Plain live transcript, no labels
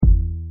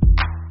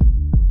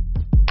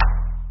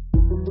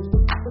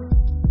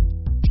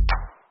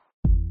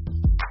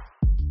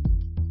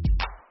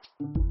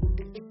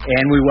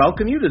And we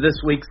welcome you to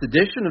this week's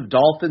edition of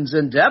Dolphins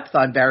in Depth.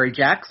 I'm Barry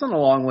Jackson,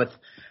 along with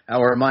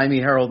our Miami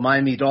Herald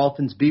Miami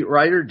Dolphins beat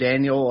writer,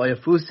 Daniel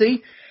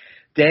Oyefusi.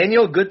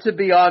 Daniel, good to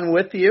be on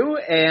with you,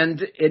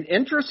 and an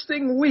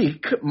interesting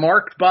week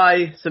marked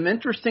by some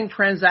interesting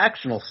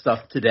transactional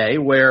stuff today,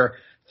 where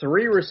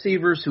three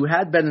receivers who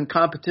had been in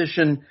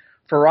competition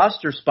for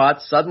roster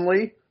spots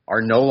suddenly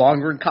are no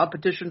longer in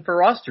competition for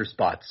roster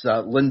spots.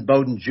 Lynn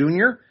Bowden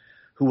Jr.,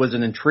 who was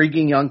an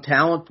intriguing young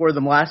talent for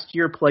them last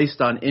year,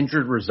 placed on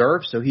injured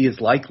reserve, so he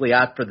is likely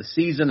out for the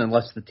season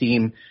unless the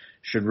team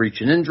should reach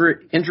an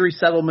injury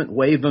settlement,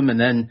 waive him, and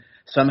then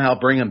somehow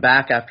bring him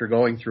back after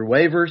going through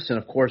waivers. And,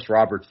 of course,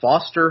 Robert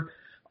Foster,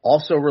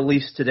 also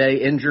released today,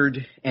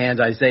 injured,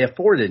 and Isaiah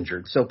Ford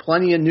injured. So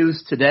plenty of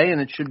news today,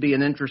 and it should be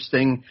an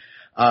interesting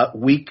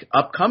week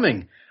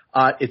upcoming.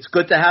 It's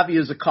good to have you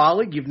as a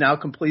colleague. You've now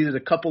completed a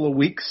couple of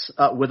weeks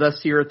with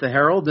us here at the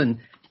Herald, and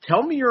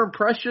tell me your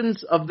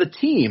impressions of the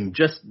team,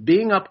 just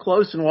being up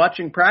close and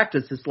watching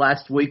practice this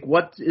last week.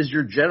 What is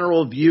your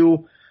general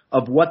view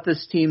of what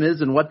this team is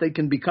and what they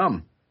can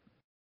become?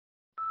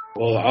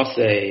 Well, I'll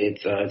say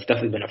it's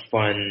definitely been a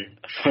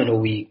fun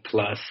week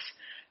plus,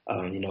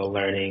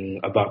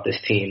 learning about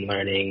this team,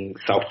 learning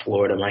South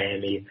Florida,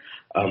 Miami,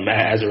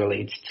 as it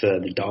relates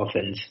to the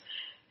Dolphins.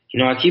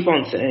 I keep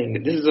on saying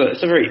that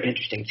it's a very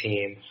interesting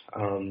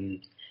team.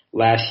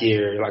 Last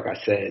year, like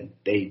I said,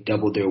 they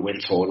doubled their win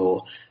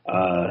total.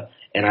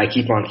 And I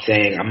keep on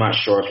saying I'm not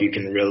sure if you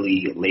can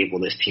really label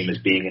this team as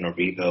being in a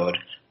rebuild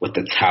with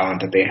the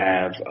talent that they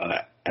have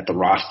at the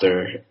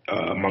roster,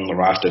 among the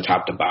roster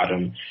top to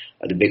bottom.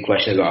 The big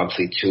question is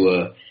obviously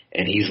Tua,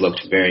 and he's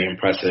looked very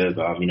impressive,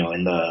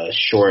 in the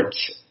short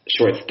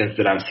stints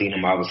that I've seen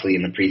him, obviously,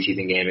 in the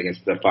preseason game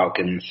against the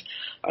Falcons.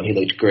 He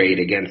looked great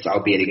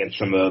albeit against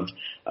some of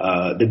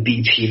the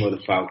B team of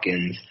the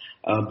Falcons.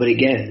 But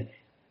again,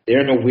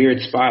 they're in a weird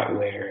spot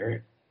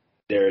where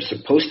they're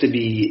supposed to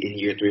be in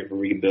year 3 of a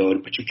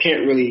rebuild, but you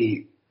can't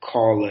really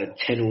call a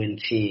 10-win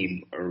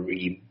team a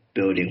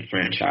rebuilding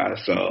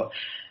franchise. So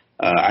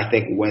I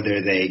think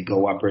whether they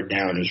go up or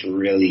down is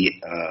really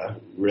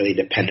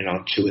dependent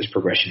on Tua's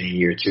progression in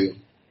year 2.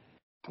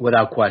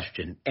 Without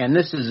question. And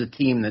this is a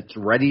team that's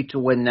ready to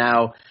win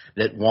now,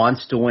 that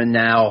wants to win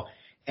now.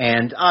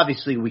 And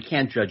obviously we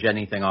can't judge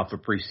anything off a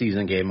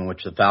preseason game in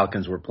which the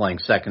Falcons were playing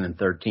second and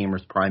third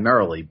teamers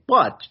primarily.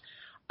 But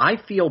I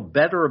feel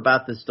better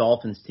about this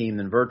Dolphins team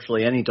than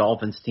virtually any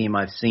Dolphins team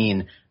I've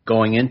seen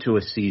going into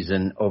a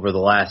season over the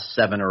last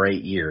 7 or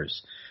 8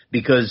 years.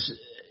 Because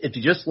if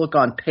you just look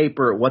on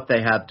paper at what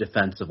they have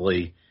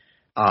defensively,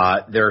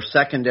 their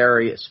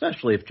secondary,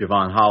 especially if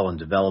Javon Holland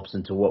develops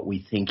into what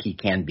we think he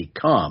can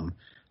become,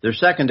 their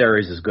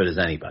secondary is as good as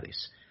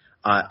anybody's.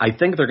 I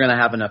think they're going to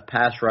have enough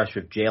pass rush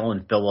if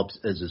Jalen Phillips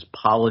is as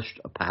polished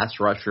a pass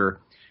rusher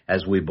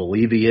as we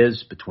believe he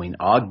is, between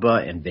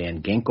Ogba and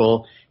Van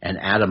Ginkel and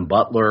Adam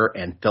Butler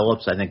and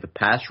Phillips. I think the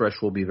pass rush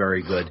will be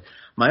very good.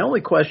 My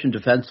only question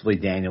defensively,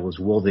 Daniel, is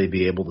will they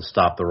be able to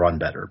stop the run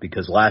better?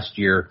 Because last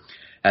year,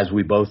 as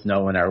we both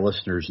know and our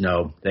listeners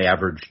know, they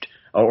allowed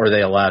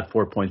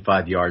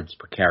 4.5 yards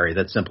per carry.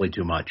 That's simply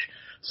too much.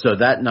 So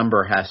that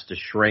number has to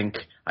shrink.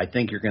 I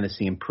think you're going to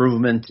see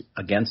improvement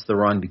against the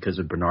run because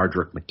of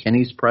Bernardrick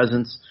McKinney's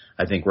presence.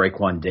 I think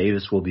Raekwon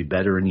Davis will be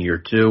better in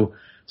year 2.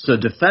 So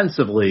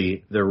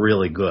defensively, they're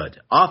really good.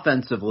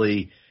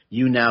 Offensively,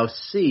 you now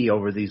see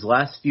over these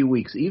last few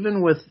weeks,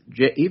 even with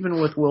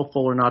Will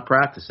Fuller not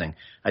practicing,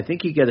 I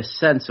think you get a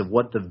sense of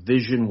what the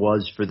vision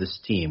was for this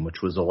team,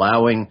 which was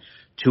allowing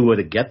Tua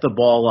to get the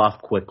ball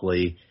off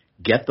quickly,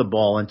 get the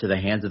ball into the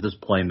hands of his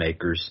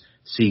playmakers,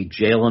 see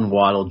Jalen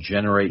Waddle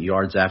generate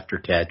yards after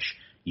catch,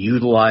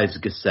 utilize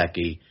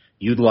Gesicki,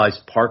 utilize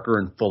Parker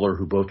and Fuller,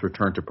 who both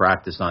returned to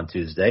practice on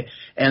Tuesday.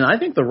 And I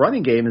think the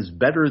running game is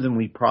better than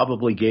we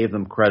probably gave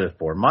them credit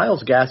for.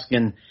 Myles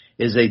Gaskin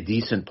is a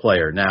decent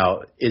player.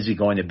 Now, is he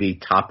going to be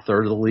top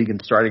third of the league in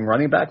starting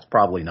running backs?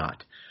 Probably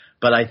not.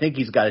 But I think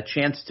he's got a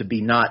chance to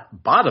be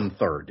not bottom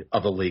third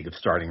of the league of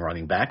starting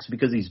running backs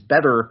because he's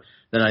better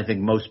than I think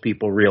most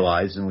people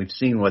realize. And we've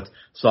seen what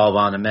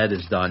Salvon Ahmed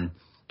has done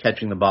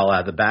catching the ball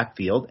out of the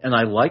backfield. And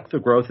I like the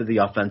growth of the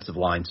offensive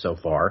line so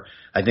far.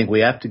 I think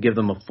we have to give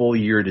them a full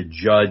year to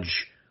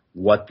judge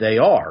what they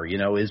are.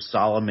 Is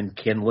Solomon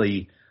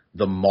Kindley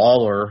the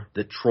mauler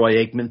that Troy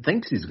Aikman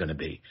thinks he's going to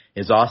be?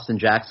 Is Austin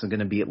Jackson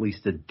going to be at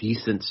least a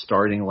decent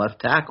starting left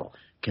tackle?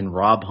 Can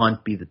Rob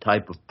Hunt be the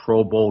type of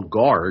Pro Bowl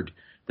guard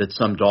that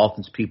some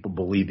Dolphins people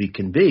believe he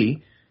can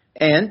be?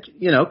 And,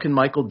 can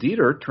Michael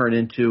Dieter turn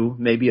into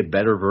maybe a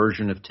better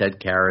version of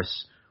Ted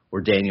Karras or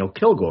Daniel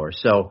Kilgore?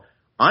 So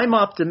I'm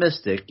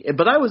optimistic,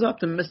 but I was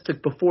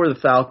optimistic before the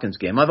Falcons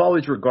game. I've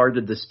always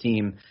regarded this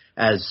team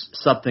as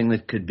something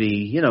that could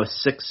be,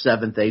 6th,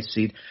 7th, 8th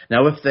seed.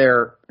 Now, if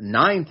they're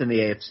 9th in the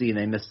AFC and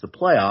they miss the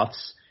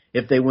playoffs,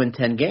 if they win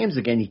 10 games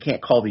again, you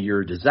can't call the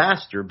year a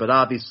disaster, but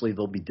obviously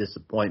there'll be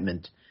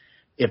disappointment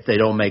if they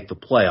don't make the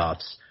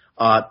playoffs.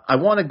 I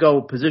want to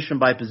go position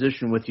by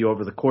position with you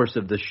over the course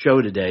of the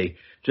show today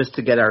just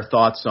to get our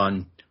thoughts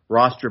on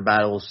roster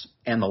battles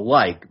and the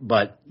like,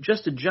 but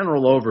just a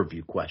general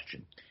overview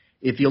question.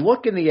 if you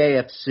look in the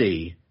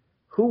AFC,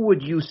 who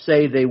would you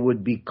say they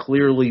would be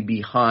clearly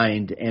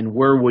behind, and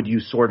where would you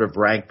sort of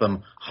rank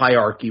them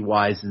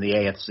hierarchy-wise in the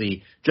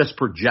AFC, just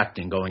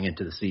projecting going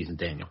into the season,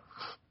 Daniel?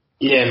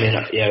 Yeah,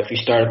 if you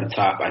start at the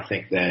top, I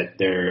think that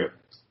they're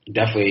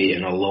definitely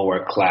in a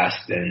lower class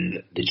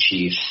than the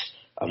Chiefs,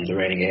 the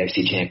reigning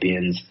AFC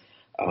champions.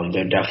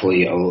 They're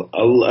definitely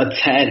a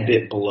tad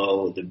bit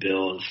below the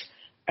Bills.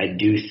 I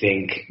do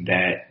think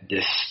that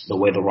the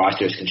way the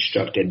roster is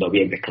constructed, they'll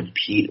be able to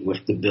compete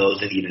with the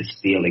Bills and even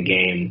steal a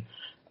game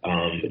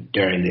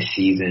during the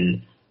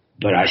season.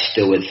 But I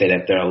still would say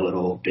that they're a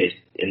little bit,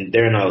 and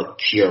they're in a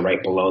tier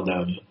right below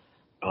them.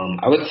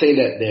 I would say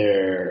that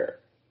they're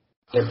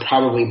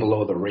probably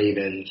below the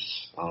Ravens,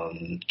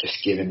 just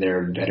given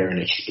their veteran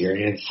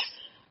experience.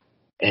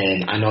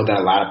 And I know that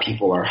a lot of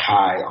people are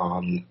high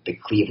on the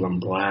Cleveland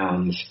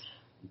Browns,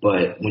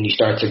 but when you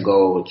start to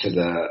go to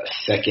the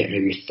second,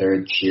 maybe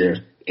third tier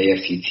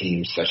AFC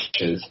teams, such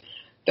as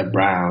the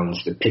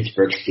Browns, the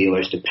Pittsburgh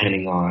Steelers,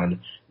 depending on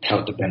the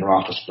health of Ben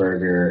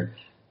Roethlisberger,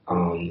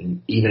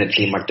 even a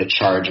team like the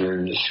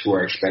Chargers, who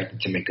are expected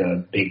to make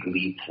a big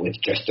leap with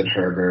Justin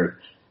Herbert,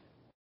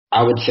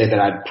 I would say that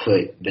I'd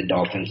put the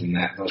Dolphins in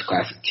those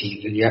classic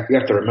teams. And you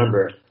have to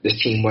remember, this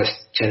team was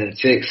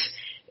 10-6.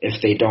 If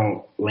they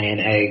don't lay an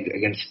egg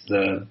against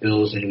the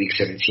Bills in Week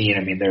 17,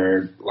 I mean,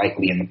 they're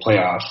likely in the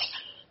playoffs.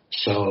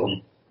 So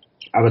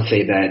I would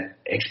say that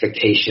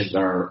expectations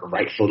are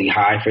rightfully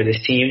high for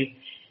this team,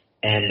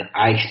 and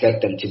I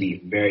expect them to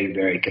be very,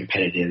 very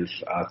competitive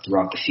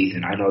throughout the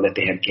season. I know that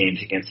they have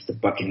games against the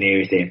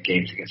Buccaneers. They have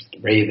games against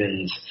the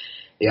Ravens.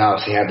 They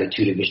obviously have the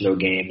two divisional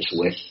games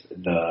with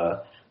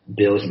the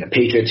Bills and the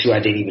Patriots, who I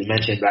didn't even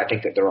mention, but I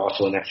think that they're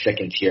also in that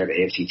second tier of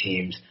AFC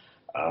teams.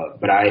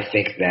 But I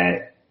think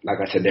that, like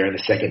I said, they're in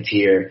the second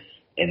tier,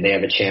 and they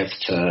have a chance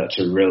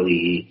to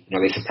really,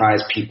 they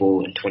surprised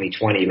people in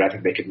 2020, but I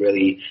think they could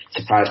really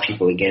surprise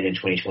people again in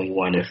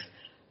 2021 if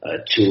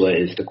Tua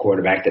is the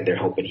quarterback that they're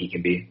hoping he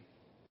can be.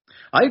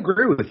 I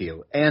agree with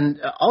you,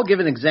 and I'll give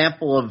an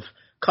example of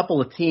a couple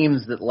of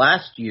teams that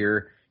last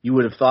year you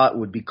would have thought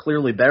would be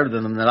clearly better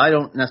than them that I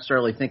don't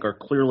necessarily think are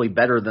clearly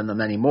better than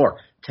them anymore.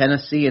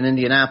 Tennessee and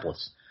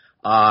Indianapolis.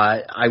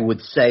 I would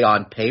say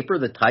on paper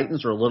the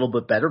Titans are a little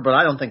bit better, but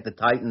I don't think the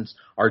Titans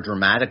are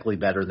dramatically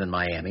better than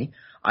Miami.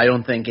 I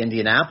don't think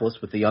Indianapolis,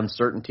 with the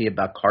uncertainty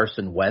about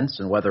Carson Wentz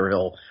and whether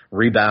he'll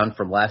rebound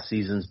from last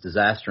season's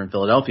disaster in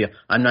Philadelphia,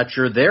 I'm not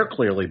sure they're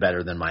clearly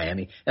better than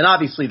Miami. And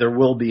obviously there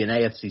will be an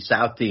AFC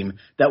South team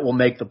that will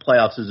make the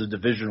playoffs as a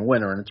division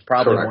winner, and it's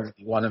probably going to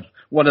be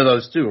one of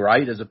those two,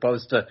 right, as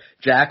opposed to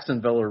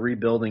Jacksonville or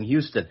rebuilding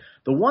Houston.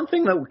 The one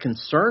thing that would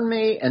concern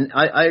me, and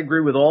I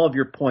agree with all of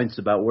your points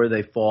about where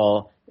they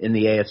fall in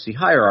the AFC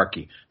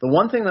hierarchy, the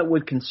one thing that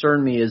would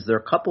concern me is there are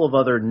a couple of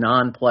other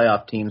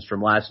non-playoff teams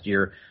from last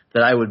year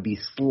that I would be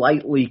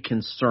slightly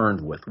concerned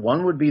with.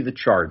 One would be the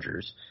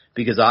Chargers,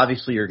 because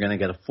obviously you're going to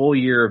get a full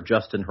year of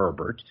Justin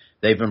Herbert.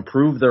 They've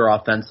improved their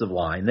offensive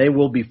line. They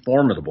will be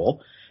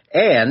formidable.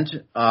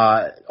 And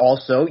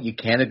also, you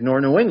can't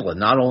ignore New England,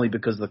 not only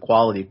because of the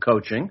quality of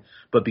coaching,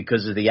 but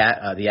because of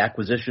the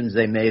acquisitions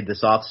they made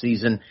this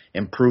offseason,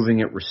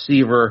 improving at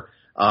receiver,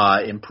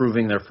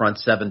 improving their front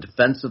seven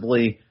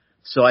defensively.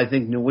 So I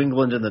think New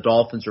England and the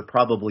Dolphins are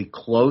probably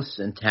close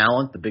in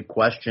talent. The big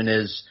question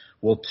is,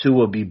 will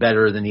Tua be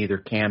better than either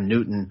Cam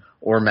Newton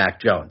or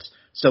Mac Jones?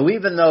 So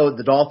even though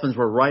the Dolphins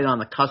were right on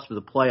the cusp of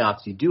the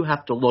playoffs, you do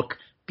have to look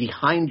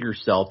behind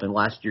yourself in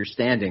last year's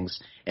standings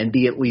and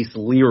be at least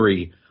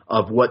leery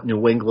of what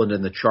New England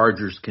and the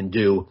Chargers can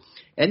do.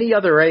 Any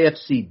other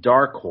AFC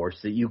dark horse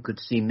that you could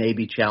see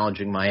maybe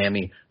challenging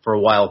Miami for a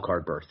wild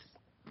card berth?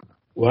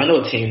 Well, I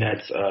know a team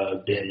that's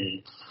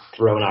been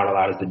thrown out a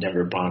lot is the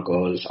Denver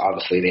Broncos.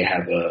 Obviously, they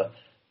have a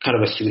kind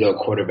of a pseudo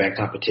quarterback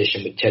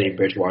competition with Teddy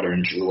Bridgewater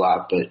and Drew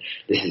Lock, but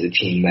this is a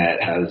team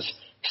that has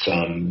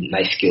some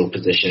nice skill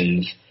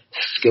position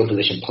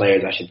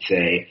players, I should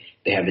say.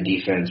 They have a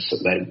defense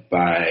led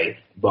by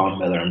Von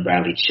Miller and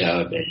Bradley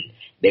Chubb, and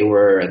they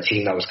were a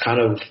team that was kind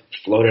of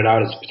floated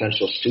out as a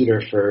potential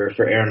suitor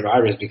for Aaron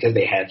Rodgers because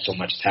they had so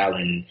much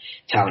talent,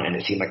 and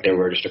it seemed like they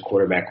were just a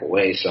quarterback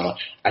away. So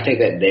I think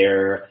that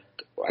they're,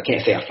 I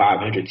can't say a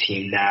 500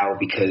 team now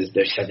because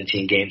there's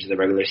 17 games in the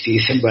regular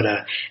season, but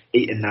a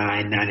 8-9,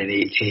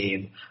 9-8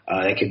 team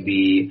that could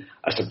be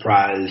a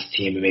surprise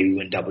team and maybe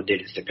win double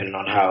digits depending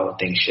on how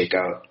things shake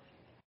out.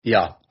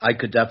 Yeah, I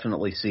could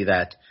definitely see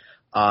that.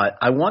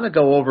 I want to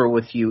go over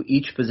with you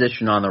each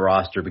position on the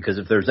roster because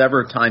if there's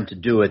ever time to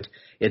do it,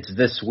 it's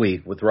this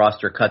week with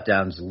roster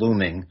cutdowns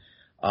looming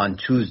on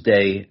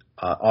Tuesday,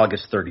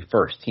 August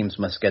 31st. Teams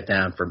must get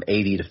down from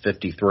 80 to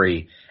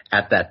 53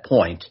 at that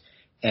point.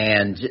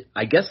 And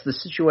I guess the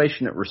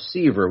situation at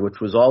receiver, which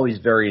was always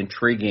very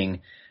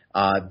intriguing,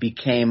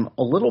 became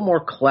a little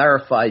more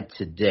clarified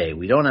today.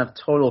 We don't have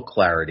total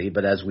clarity,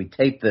 but as we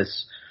tape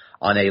this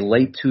on a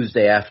late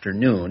Tuesday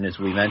afternoon, as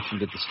we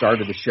mentioned at the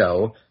start of the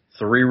show,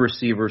 3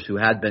 receivers who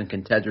had been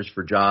contenders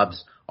for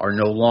jobs are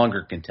no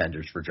longer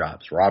contenders for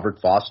jobs. Robert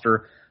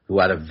Foster who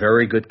had a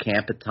very good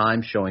camp at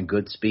times, showing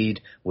good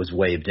speed, was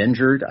waived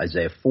injured.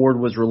 Isaiah Ford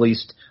was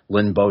released.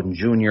 Lynn Bowden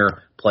Jr.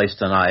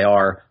 placed on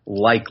IR,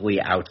 likely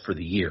out for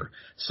the year.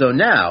 So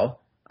now,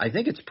 I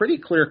think it's pretty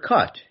clear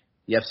cut.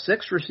 You have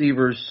 6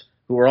 receivers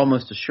who are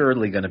almost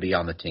assuredly going to be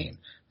on the team.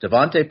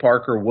 Devontae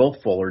Parker, Will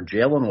Fuller,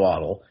 Jalen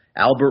Waddle,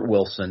 Albert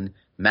Wilson,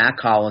 Mack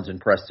Hollins,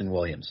 and Preston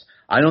Williams.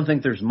 I don't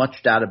think there's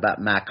much doubt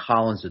about Mack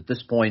Hollins at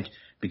this point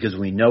because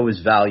we know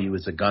his value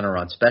as a gunner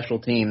on special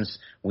teams.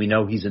 We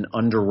know he's an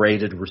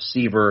underrated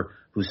receiver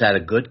who's had a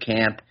good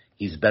camp.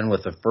 He's been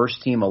with the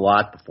first team a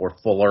lot before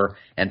Fuller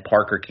and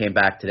Parker came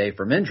back today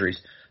from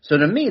injuries. So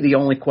to me, the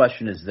only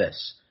question is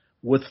this.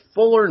 With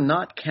Fuller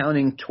not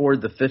counting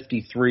toward the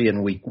 53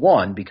 in week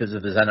 1 because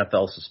of his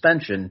NFL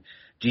suspension,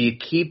 do you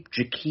keep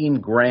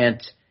Jakeem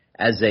Grant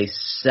as a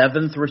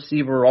 7th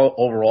receiver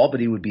overall, but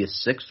he would be a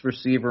 6th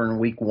receiver in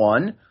week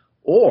 1?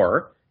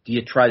 Or do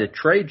you try to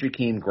trade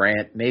Jakeem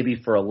Grant maybe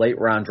for a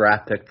late-round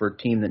draft pick for a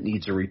team that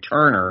needs a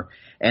returner,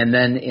 and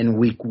then in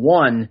week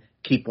 1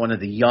 keep one of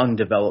the young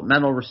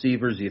developmental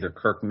receivers, either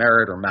Kirk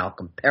Merritt or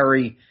Malcolm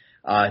Perry,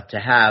 to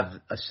have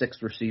a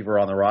 6th receiver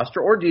on the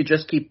roster? Or do you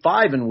just keep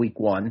 5 in week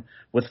 1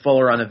 with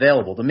Fuller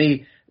unavailable? To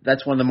me,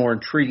 that's one of the more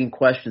intriguing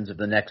questions of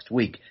the next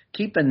week.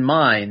 Keep in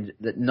mind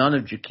that none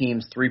of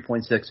Jakeem's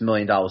 $3.6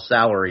 million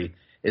salary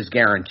is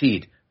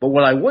guaranteed. But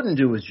what I wouldn't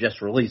do is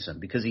just release him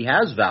because he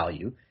has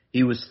value.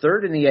 He was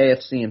 3rd in the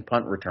AFC in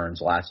punt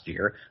returns last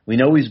year. We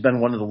know he's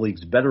been one of the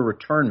league's better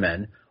return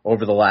men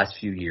over the last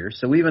few years.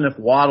 So even if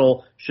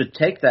Waddle should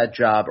take that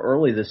job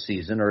early this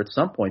season or at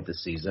some point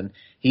this season,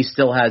 he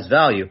still has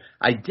value.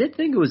 I did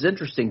think it was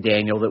interesting,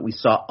 Daniel, that we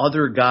saw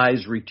other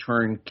guys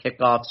return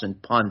kickoffs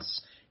and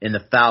punts in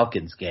the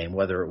Falcons game,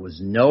 whether it was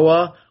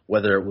Noah,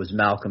 whether it was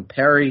Malcolm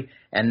Perry,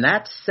 and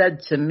that said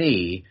to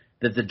me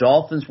that the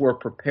Dolphins were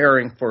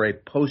preparing for a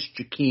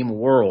post-Jakeem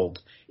world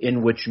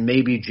in which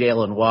maybe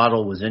Jalen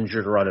Waddle was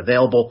injured or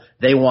unavailable.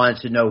 They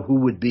wanted to know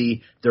who would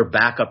be their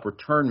backup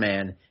return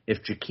man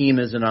if Jakeem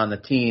isn't on the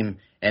team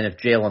and if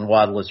Jalen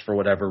Waddle is for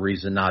whatever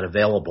reason not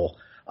available.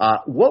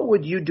 What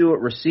would you do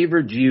at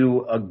receiver? Do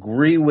you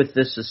agree with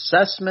this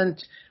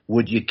assessment?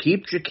 Would you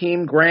keep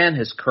Jakeem Grant?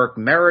 Has Kirk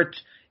Merritt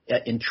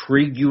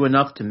intrigued you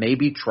enough to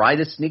maybe try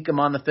to sneak him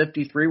on the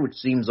 53, which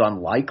seems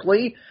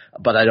unlikely,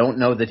 but I don't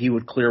know that he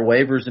would clear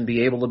waivers and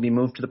be able to be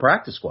moved to the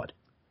practice squad?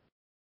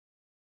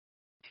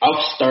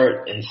 I'll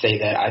start and say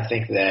that I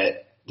think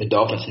that the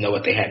Dolphins know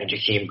what they have in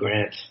Jakeem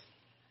Grant,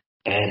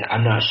 and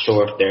I'm not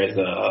sure if there's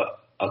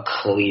a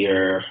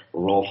clear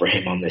role for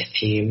him on this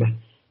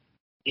team.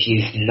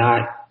 He's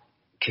not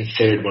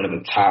considered one of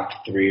the top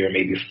 3 or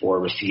maybe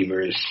 4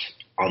 receivers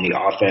on the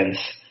offense,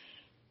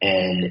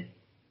 and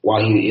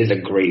while he is a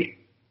great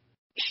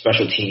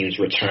special teams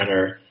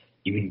returner,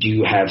 you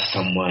do have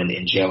someone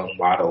in Jalen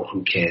Waddle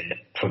who can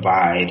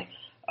provide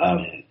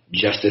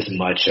just as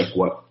much of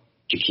what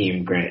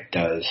Jakeem Grant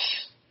does.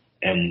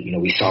 And, you know,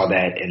 we saw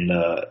that in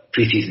the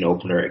preseason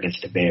opener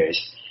against the Bears.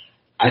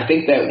 I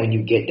think that when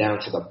you get down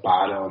to the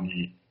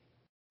bottom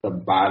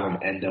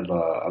end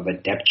of a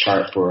depth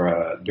chart for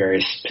a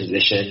various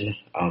position,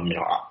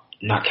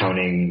 not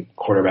counting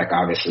quarterback,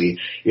 obviously,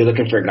 you're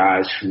looking for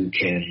guys who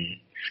can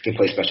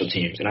play special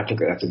teams. And I think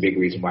that's a big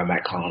reason why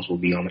Mack Hollins will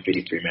be on the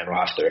 53-man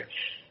roster.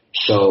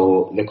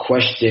 So the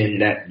question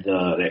that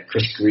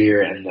Chris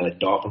Grier and the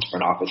Dolphins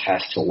front office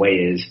has to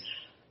weigh is,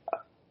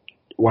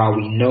 while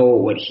we know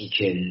what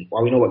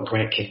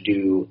Grant can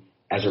do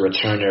as a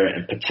returner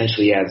and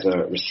potentially as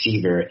a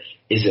receiver,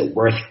 is it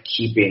worth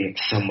keeping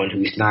someone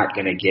who's not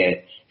going to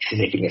get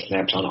significant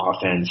snaps on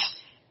offense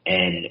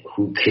and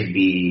whose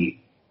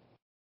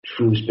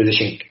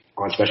position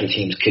on special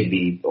teams could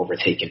be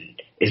overtaken?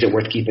 Is it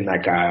worth keeping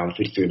that guy on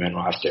the 53-man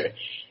roster?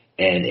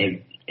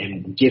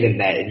 And given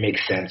that, it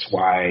makes sense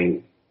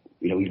why,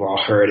 we've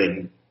all heard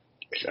and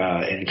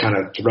kind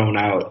of thrown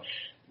out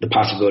the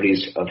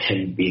possibilities of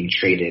him being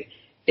traded.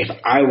 If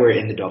I were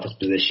in the Dolphins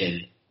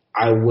position,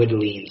 I would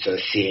lean to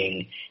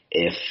seeing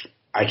if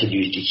I could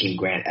use Jakeem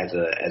Grant as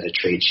a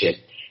trade chip,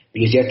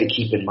 because you have to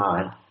keep in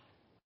mind,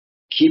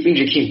 keeping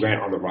Jakeem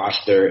Grant on the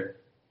roster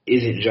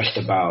isn't just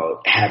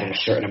about having a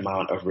certain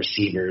amount of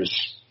receivers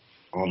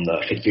on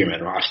the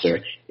 53-man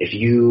roster. If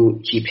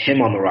you keep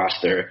him on the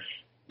roster,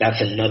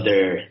 that's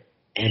another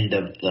end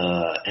of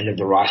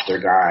the roster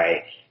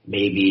guy,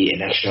 maybe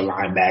an extra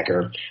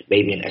linebacker,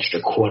 maybe an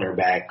extra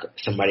cornerback,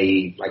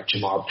 somebody like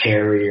Jamal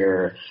Perry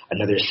or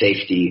another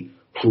safety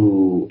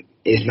who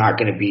is not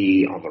going to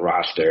be on the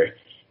roster.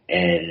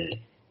 And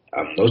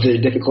those are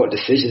the difficult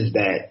decisions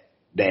that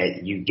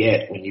you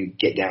get when you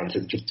get down to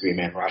the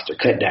 53-man roster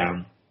cut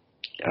down.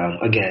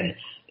 Again,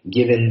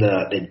 given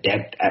the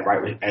depth at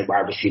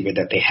wide receiver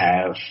that they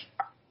have,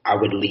 I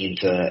would lean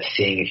to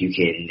seeing if you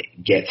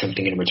can get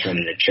something in return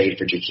in a trade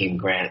for Jakeem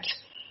Grant.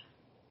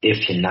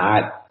 If you're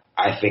not,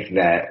 I think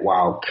that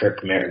while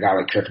a guy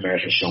like Kirk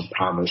Merritt has shown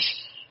promise,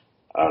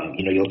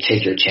 you'll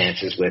take your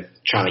chances with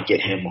trying to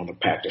get him on the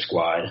practice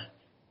squad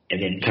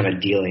and then kind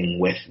of dealing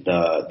with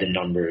the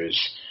numbers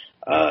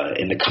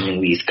in the coming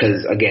weeks.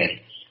 Because, again,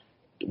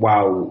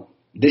 while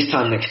this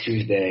time next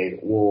Tuesday,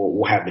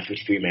 we'll have the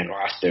 53-man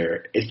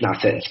roster. It's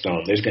not set in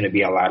stone. There's going to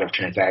be a lot of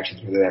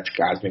transactions, whether that's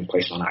guys being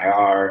placed on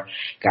IR,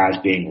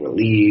 guys being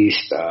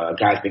released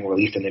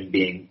and then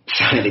being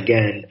signed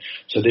again.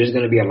 So there's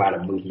going to be a lot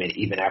of movement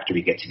even after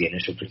we get to the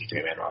initial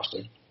 53-man roster.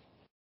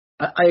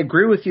 I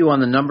agree with you on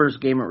the numbers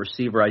game at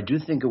receiver. I do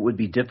think it would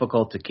be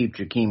difficult to keep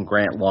Jakeem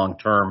Grant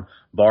long-term,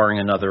 barring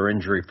another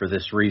injury for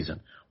this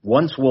reason.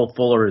 Once Will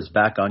Fuller is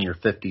back on your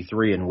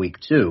 53 in week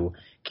 2,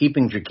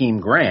 keeping Jakeem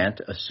Grant,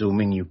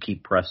 assuming you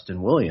keep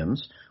Preston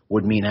Williams,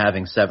 would mean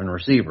having 7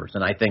 receivers.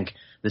 And I think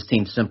this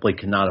team simply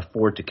cannot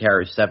afford to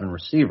carry 7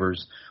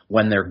 receivers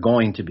when they're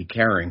going to be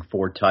carrying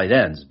 4 tight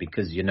ends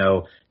because,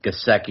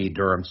 Gesicki,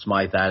 Durham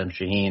Smythe, Adam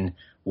Shaheen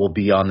will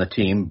be on the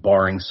team,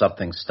 barring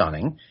something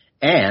stunning.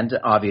 And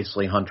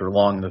obviously Hunter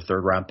Long, the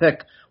 3rd-round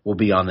pick, will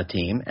be on the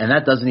team. And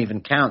that doesn't even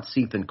count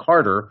Cethan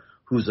Carter,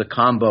 who's a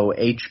combo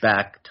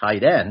H-back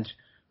tight end,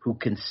 who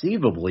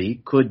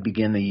conceivably could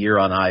begin the year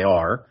on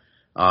IR.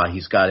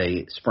 He's got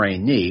a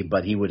sprained knee,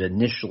 but he would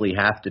initially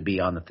have to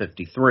be on the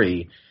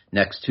 53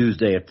 next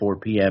Tuesday at 4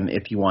 p.m.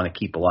 if you want to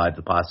keep alive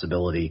the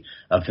possibility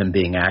of him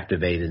being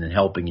activated and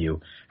helping you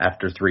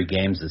after 3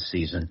 games this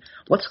season.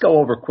 Let's go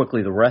over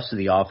quickly the rest of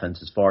the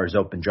offense as far as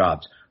open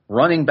jobs.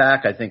 Running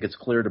back, I think it's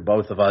clear to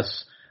both of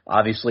us.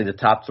 Obviously, the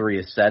top 3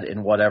 is set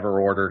in whatever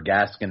order: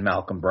 Gaskin,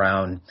 Malcolm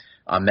Brown,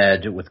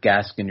 Ahmed, with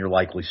Gaskin your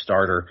likely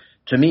starter.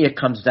 To me, it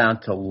comes down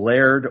to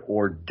Laird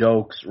or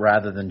Dokes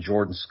rather than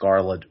Jordan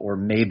Scarlett, or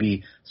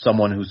maybe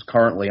someone who's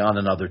currently on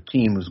another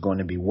team who's going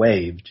to be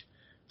waived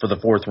for the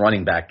 4th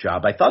running back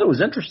job. I thought it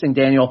was interesting,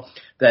 Daniel,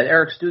 that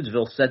Eric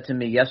Studesville said to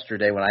me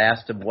yesterday when I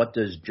asked him what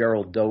does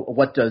Jared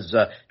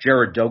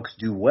Dokes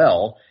do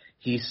well.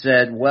 He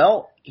said,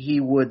 well,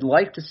 he would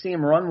like to see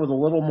him run with a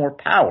little more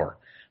power,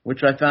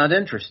 which I found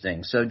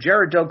interesting. So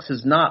Jared Dokes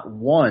has not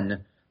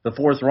won the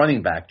 4th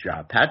running back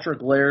job.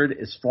 Patrick Laird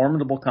is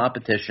formidable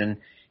competition.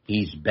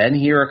 He's been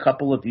here a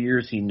couple of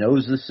years. He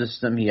knows the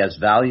system. He has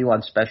value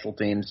on special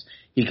teams.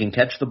 He can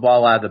catch the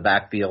ball out of the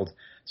backfield.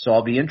 So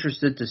I'll be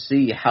interested to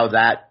see how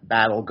that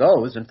battle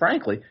goes. And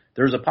frankly,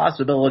 there's a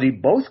possibility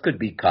both could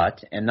be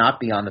cut and not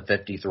be on the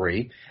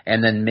 53.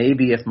 And then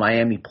maybe if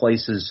Miami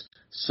places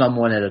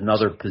someone at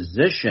another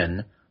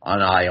position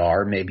on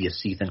IR, maybe a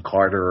Cethan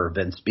Carter or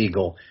Vince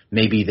Beagle,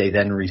 maybe they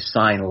then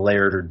re-sign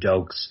Laird or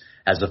Dokes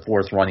as a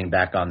 4th running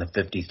back on the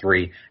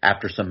 53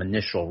 after some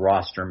initial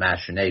roster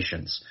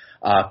machinations.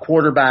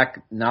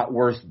 Quarterback, not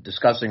worth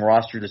discussing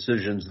roster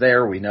decisions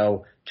there. We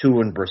know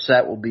Tua and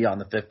Brissett will be on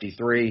the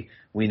 53.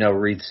 We know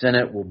Reed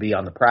Sinnett will be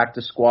on the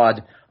practice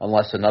squad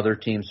unless another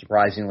team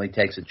surprisingly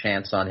takes a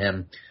chance on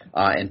him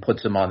and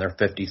puts him on their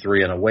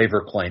 53 on a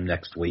waiver claim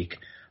next week.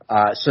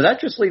 So that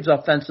just leaves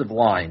offensive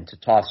line to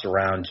toss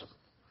around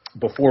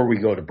before we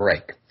go to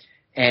break.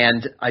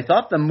 And I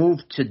thought the move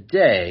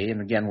today,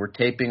 and again, we're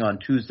taping on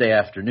Tuesday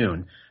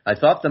afternoon, I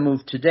thought the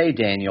move today,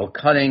 Daniel,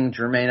 cutting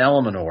Jermaine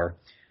Eluemunor,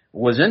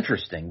 was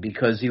interesting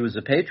because he was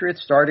the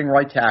Patriots' starting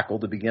right tackle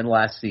to begin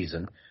last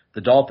season. The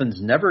Dolphins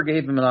never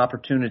gave him an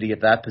opportunity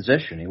at that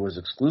position. He was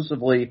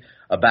exclusively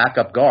a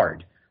backup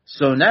guard.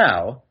 So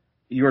now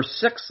your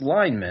 6th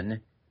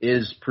lineman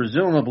is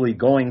presumably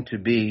going to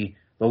be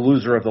the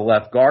loser of the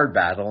left guard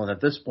battle. And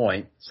at this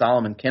point,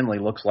 Solomon Kinley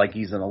looks like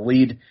he's in the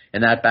lead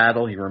in that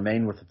battle. He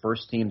remained with the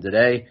first team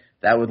today.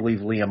 That would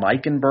leave Liam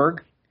Eichenberg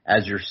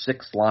as your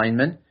 6th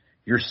lineman.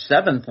 Your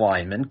 7th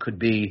lineman could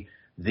be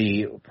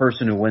the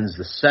person who wins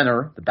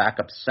the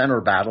backup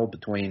center battle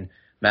between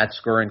Matt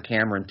Skura and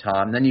Cameron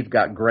Tom. Then you've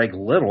got Greg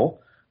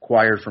Little,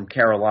 acquired from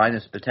Carolina,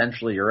 as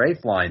potentially your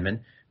 8th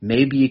lineman.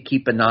 Maybe you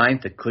keep a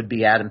 9th. It could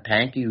be Adam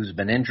Pankey, who's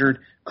been injured.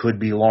 Could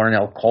be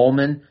Larnell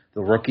Coleman,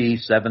 the rookie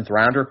 7th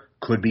rounder.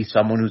 Could be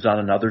someone who's on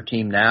another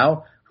team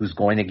now who's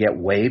going to get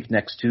waived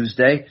next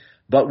Tuesday.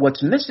 But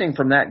what's missing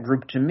from that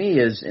group to me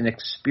is an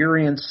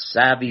experienced,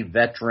 savvy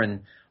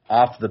veteran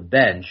off the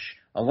bench,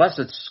 unless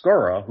it's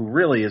Skura, who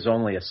really is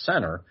only a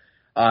center.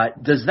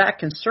 Does that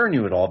concern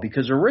you at all?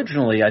 Because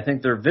originally I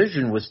think their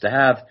vision was to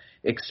have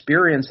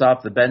experience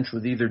off the bench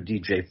with either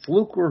DJ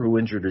Fluker, who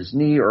injured his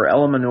knee, or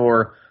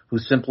Eluemunor, who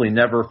simply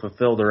never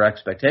fulfilled their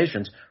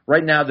expectations.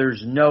 Right now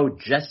there's no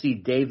Jesse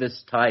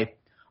Davis type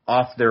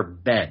off their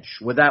bench.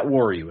 Would that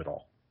worry you at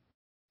all?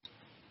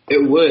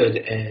 It would,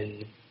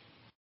 and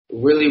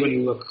really when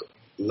you look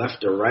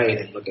left or right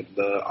and look at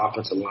the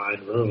offensive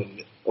line room,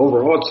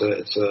 overall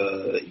it's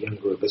a young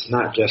group. It's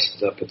not just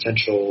the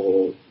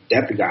potential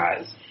depth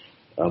guys.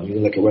 You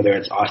look at whether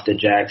it's Austin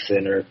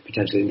Jackson or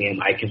potentially Liam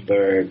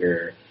Eichenberg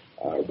or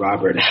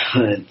Robert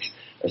Hunt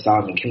or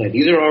Solomon Kinley.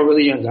 These are all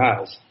really young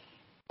guys,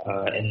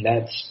 and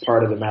that's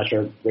part of the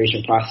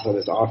maturation process of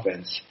this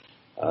offense.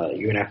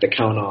 You're going to have to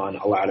count on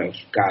a lot of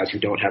guys who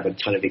don't have a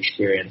ton of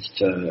experience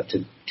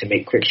to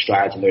make quick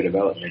strides in their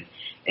development.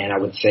 And I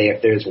would say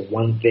if there's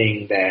one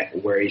thing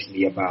that worries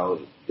me about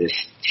this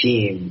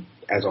team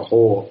as a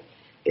whole,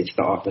 it's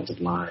the offensive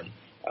line.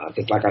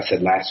 Because like I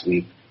said last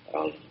week,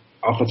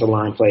 offensive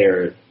line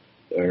player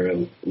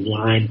or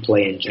line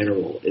play in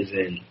general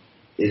isn't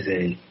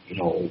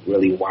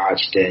really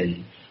watched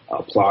and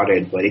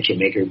applauded, but it can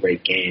make or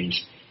break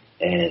games.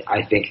 And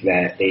I think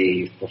that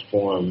they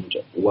performed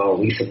well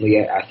recently.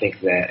 I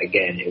think that,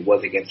 again, it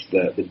was against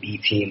the B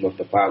team of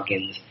the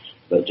Falcons,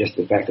 but just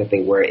the fact that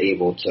they were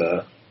able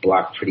to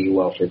block pretty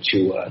well for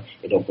Tua,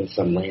 it opened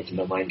some lanes in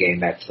the run game.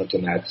 That's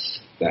something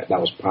that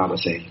was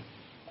promising.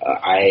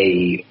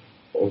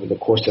 Over the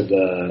course of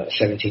the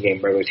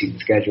 17-game regular season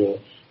schedule,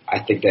 I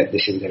think that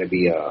this is going to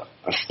be a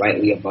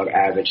slightly above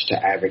average to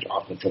average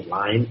offensive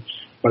line.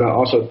 But I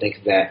also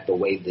think that the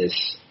way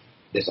this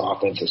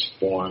offense is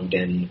formed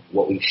and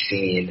what we've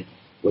seen,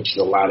 which is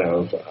a lot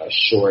of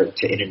short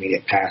to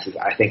intermediate passes,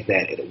 I think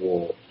that it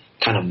will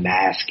kind of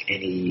mask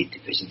any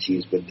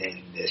deficiencies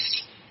within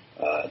this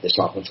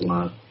offensive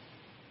line.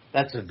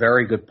 That's a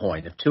very good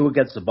point. If Tua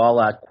gets the ball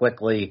out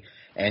quickly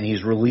and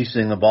he's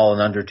releasing the ball in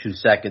under 2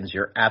 seconds,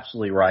 you're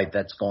absolutely right.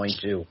 That's going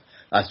to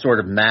sort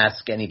of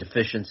mask any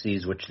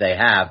deficiencies which they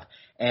have.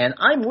 And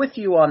I'm with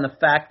you on the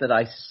fact that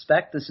I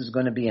suspect this is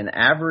going to be an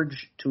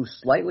average to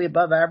slightly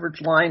above average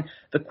line.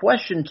 The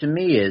question to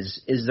me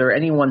is there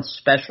anyone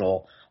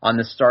special on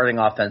the starting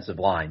offensive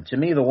line? To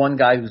me, the one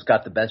guy who's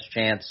got the best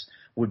chance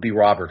would be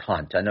Robert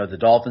Hunt. I know the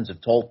Dolphins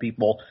have told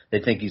people they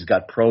think he's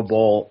got Pro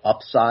Bowl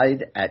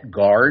upside at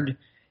guard.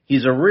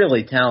 He's a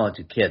really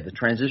talented kid. The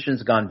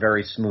transition's gone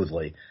very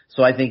smoothly.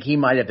 So I think he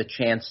might have a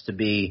chance to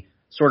be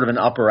sort of an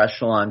upper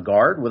echelon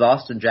guard. With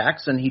Austin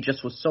Jackson, he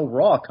just was so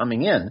raw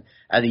coming in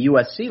at the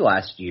USC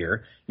last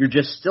year. You're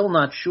just still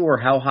not sure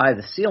how high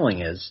the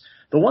ceiling is.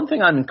 The one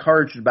thing I'm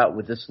encouraged about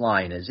with this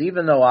line is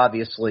even though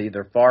obviously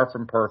they're far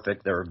from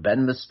perfect, there have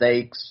been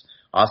mistakes.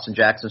 Austin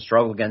Jackson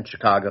struggled against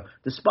Chicago.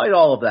 Despite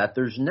all of that,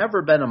 there's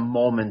never been a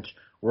moment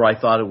where I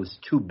thought it was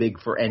too big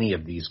for any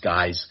of these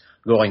guys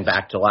going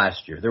back to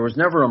last year. There was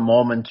never a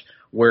moment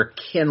where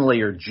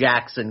Kinley or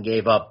Jackson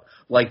gave up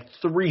like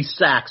 3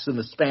 sacks in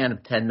the span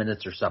of 10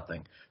 minutes or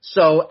something.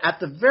 So at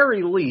the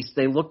very least,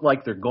 they look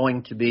like they're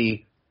going to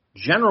be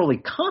generally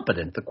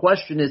competent. The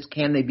question is,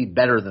 can they be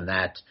better than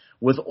that?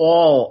 With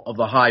all of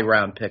the high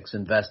round picks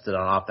invested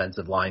on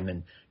offensive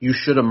linemen, you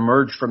should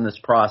emerge from this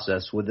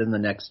process within the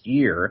next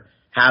year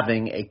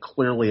having a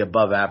clearly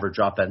above average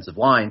offensive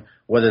line.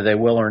 Whether they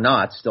will or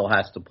not still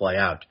has to play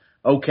out.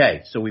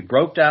 Okay, so we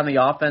broke down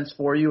the offense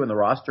for you in the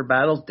roster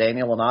battles.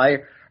 Daniel and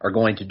I are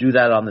going to do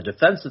that on the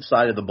defensive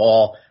side of the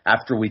ball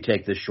after we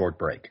take this short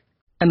break.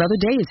 Another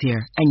day is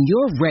here, and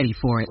you're ready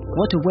for it.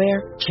 What to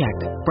wear? Check.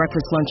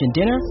 Breakfast, lunch, and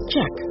dinner?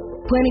 Check.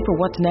 Planning for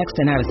what's next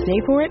and how to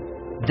save for it?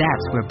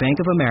 That's where Bank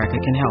of America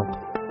can help.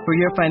 For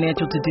your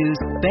financial to-dos,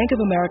 Bank of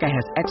America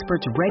has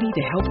experts ready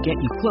to help get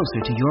you closer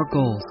to your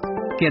goals.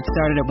 Get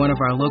started at one of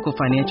our local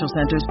financial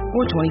centers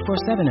or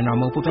 24/7 in our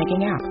mobile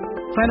banking app.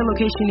 Find a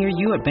location near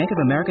you at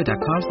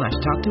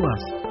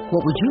bankofamerica.com/talktous.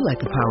 What would you like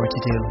the power to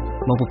do?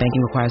 Mobile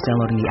banking requires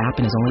downloading the app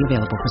and is only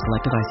available for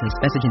select devices.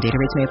 Message and data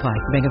rates may apply.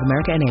 Bank of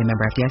America N.A.,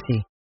 member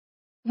FDIC.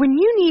 When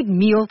you need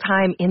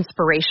mealtime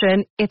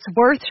inspiration, it's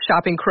worth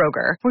shopping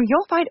Kroger, where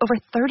you'll find over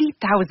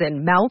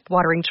 30,000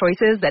 mouth-watering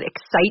choices that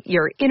excite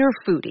your inner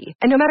foodie.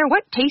 And no matter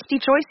what tasty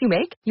choice you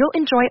make, you'll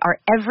enjoy our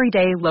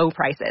everyday low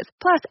prices,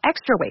 plus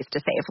extra ways to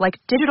save, like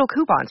digital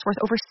coupons worth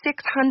over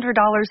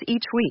 $600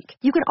 each week.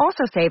 You can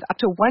also save up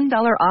to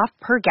 $1 off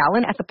per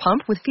gallon at the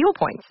pump with fuel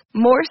points.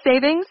 More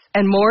savings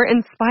and more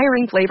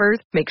inspiring flavors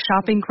make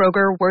shopping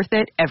Kroger worth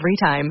it every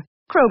time.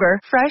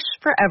 Kroger, fresh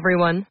for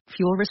everyone.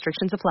 Fuel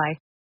restrictions apply.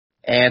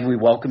 And we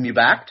welcome you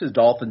back to the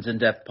Dolphins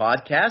In-Depth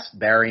podcast.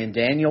 Barry and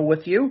Daniel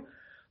with you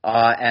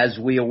as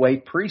we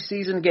await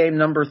preseason game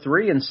number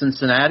 3 in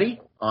Cincinnati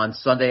on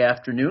Sunday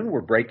afternoon.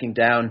 We're breaking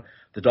down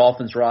the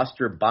Dolphins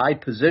roster by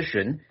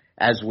position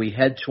as we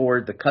head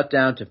toward the cut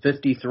down to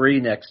 53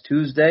 next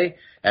Tuesday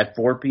at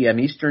 4 p.m.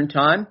 Eastern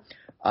Time.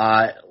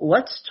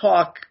 Let's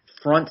talk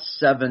front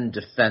 7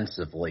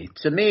 defensively.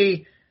 To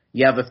me,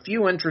 you have a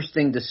few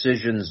interesting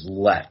decisions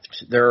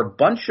left. There are a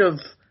bunch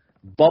of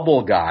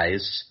bubble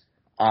guys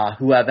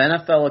who have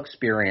NFL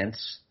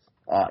experience,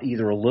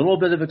 either a little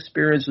bit of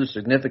experience or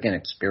significant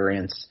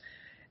experience,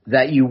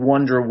 that you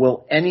wonder,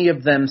 will any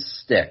of them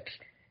stick?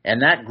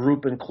 And that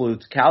group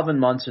includes Calvin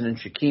Munson and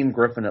Shaquem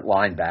Griffin at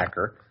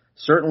linebacker,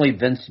 certainly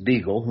Vince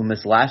Beagle, who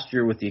missed last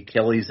year with the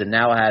Achilles and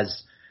now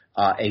has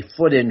a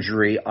foot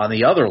injury on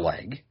the other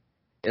leg.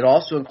 It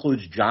also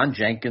includes John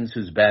Jenkins,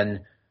 who's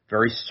been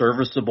very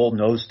serviceable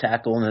nose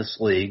tackle in this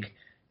league,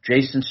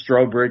 Jason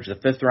Strowbridge, the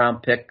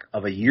 5th-round pick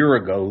of a year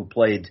ago who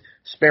played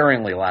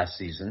sparingly last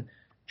season,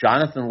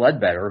 Jonathan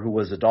Ledbetter, who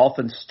was a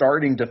Dolphins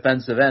starting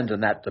defensive end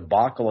in that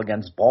debacle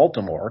against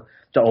Baltimore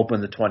to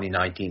open the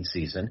 2019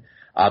 season,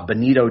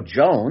 Benito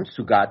Jones,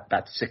 who got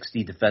about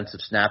 60 defensive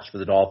snaps for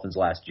the Dolphins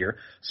last year.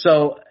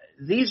 So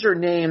these are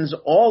names,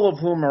 all of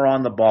whom are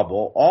on the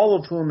bubble, all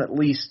of whom at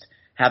least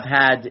have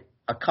had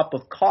a cup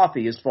of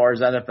coffee as far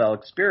as NFL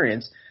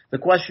experience. The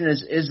question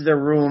is there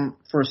room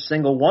for a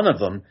single one of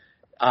them?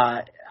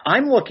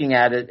 I'm looking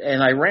at it,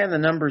 and I ran the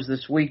numbers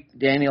this week,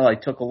 Daniel. I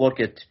took a look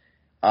at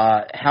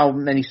how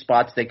many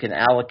spots they can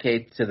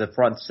allocate to the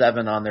front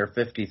 7 on their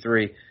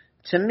 53.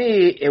 To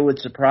me, it would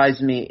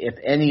surprise me if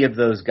any of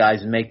those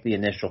guys make the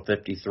initial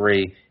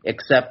 53,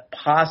 except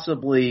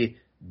possibly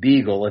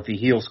Beagle, if he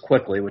heals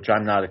quickly, which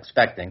I'm not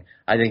expecting,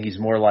 I think he's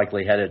more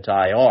likely headed to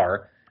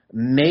IR.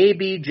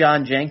 Maybe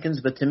John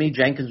Jenkins, but to me,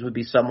 Jenkins would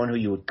be someone who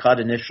you would cut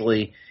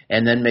initially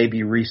and then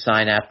maybe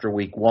re-sign after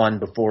week 1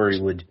 before he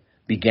would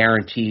be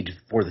guaranteed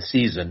for the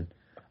season.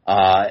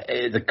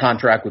 The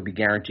contract would be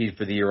guaranteed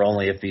for the year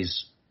only if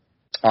he's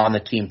on the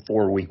team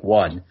for week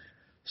 1.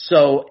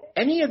 So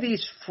any of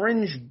these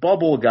fringe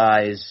bubble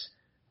guys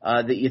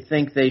that you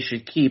think they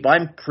should keep,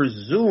 I'm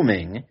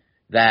presuming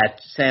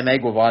that Sam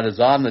Eguavoen is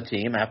on the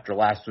team after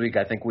last week.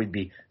 I think we'd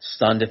be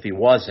stunned if he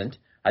wasn't.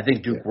 I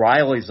think Duke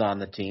Riley's on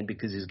the team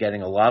because he's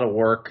getting a lot of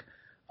work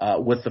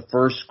with the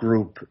first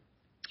group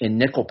in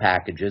nickel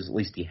packages. At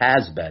least he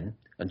has been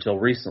until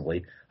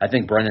recently. I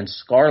think Brennan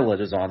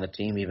Scarlett is on the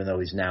team, even though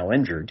he's now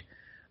injured.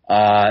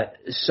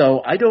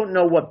 So I don't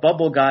know what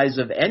bubble guys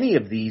of any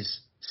of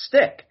these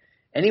stick.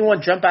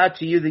 Anyone jump out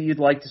to you that you'd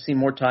like to see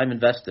more time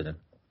invested in?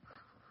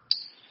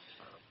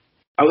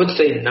 I would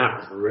say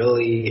not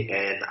really,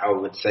 and I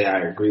would say I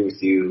agree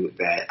with you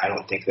that I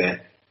don't think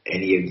that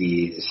any of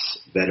these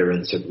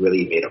veterans have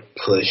really made a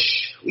push.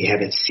 We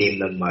haven't seen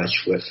them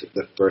much with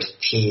the first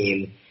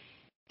team,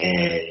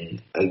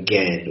 and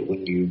again,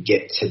 when you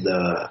get to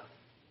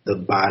the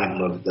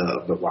bottom of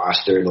the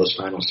roster, those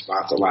final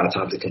spots, a lot of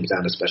times it comes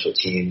down to special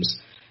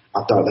teams. I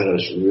thought that it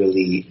was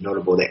really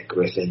notable that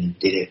Griffin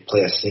didn't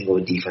play a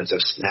single defensive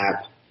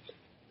snap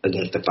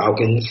against the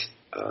Falcons.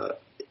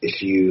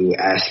 If you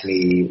asked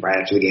me right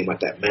after the game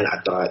what that meant,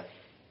 I thought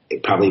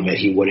it probably meant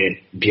he wouldn't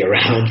be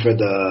around for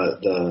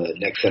the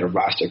next set of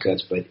roster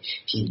cuts, but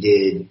he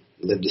did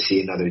live to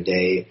see another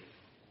day.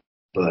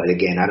 But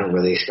again, I don't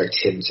really expect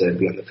him to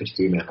be on the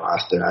 53-man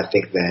roster. I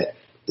think that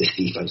this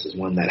defense is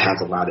one that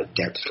has a lot of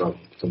depth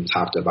from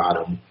top to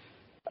bottom.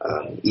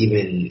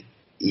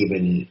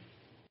 Even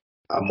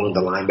among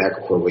the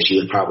linebacker core, which you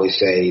would probably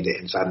say the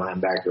inside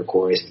linebacker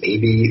core is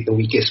maybe the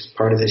weakest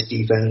part of this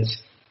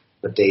defense.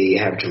 But they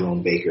have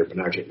Jerome Baker,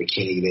 Bernard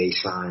McKinney they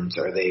signed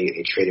or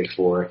they traded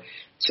for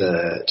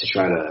to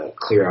try to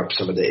clear up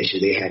some of the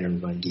issues they had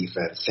in run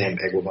defense. Sam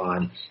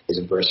Eguavoen is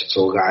a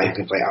versatile guy who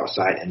can play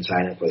outside,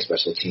 inside, and play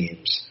special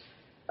teams.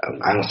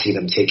 I don't see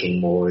them taking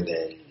more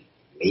than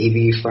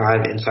maybe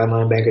 5 inside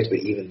linebackers, but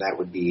even that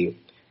would be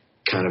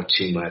kind of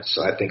too much.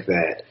 So I think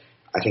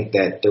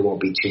that there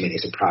won't be too many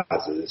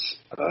surprises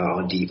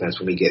on defense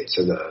when we get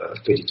to the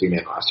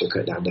 53-man roster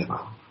cut down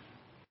demo.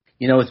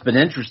 You know, what's been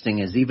interesting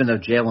is even though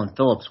Jalen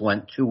Phillips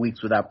went 2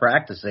 weeks without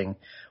practicing,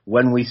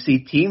 when we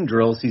see team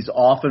drills, he's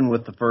often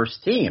with the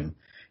first team.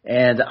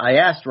 And I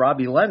asked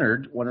Robbie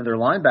Leonard, one of their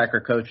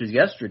linebacker coaches,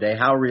 yesterday,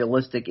 how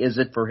realistic is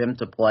it for him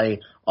to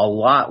play a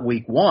lot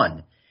week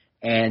 1?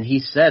 And he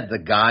said the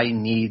guy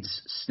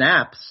needs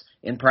snaps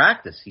in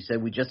practice. He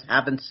said we just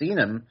haven't seen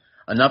him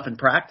enough in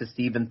practice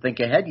to even think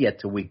ahead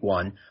yet to week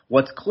 1.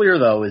 What's clear,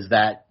 though, is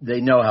that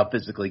they know how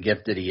physically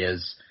gifted he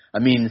is. I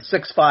mean,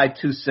 6'5",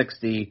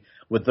 260,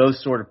 with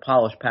those sort of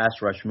polished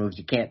pass rush moves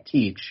you can't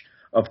teach,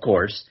 of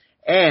course.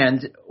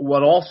 And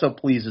what also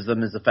pleases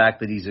them is the fact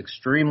that he's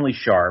extremely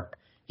sharp.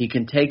 He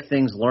can take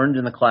things learned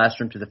in the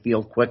classroom to the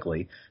field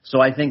quickly. So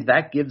I think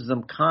that gives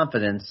them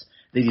confidence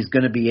that he's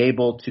going to be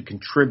able to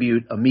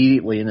contribute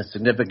immediately in a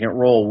significant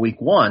role week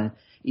 1,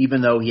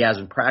 even though he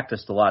hasn't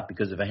practiced a lot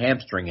because of a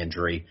hamstring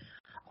injury.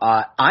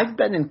 I've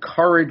been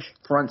encouraged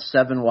front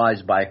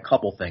seven-wise by a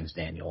couple things,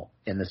 Daniel,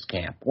 in this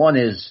camp. One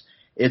is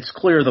it's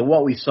clear that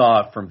what we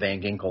saw from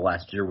Van Ginkel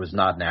last year was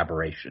not an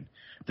aberration.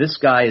 This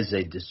guy is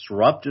a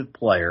disruptive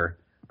player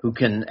who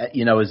can,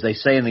 you know, as they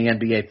say in the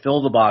NBA,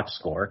 fill the box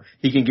score.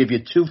 He can give you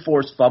 2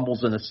 forced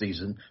fumbles in a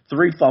season,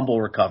 3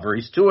 fumble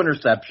recoveries, 2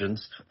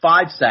 interceptions,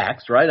 5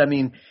 sacks, right? I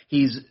mean,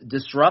 he's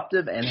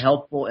disruptive and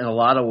helpful in a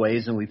lot of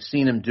ways, and we've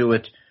seen him do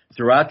it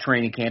throughout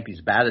training camp.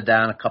 He's batted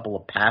down a couple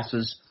of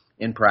passes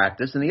in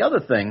practice. And the other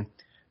thing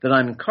that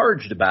I'm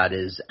encouraged about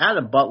is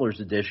Adam Butler's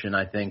addition,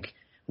 I think,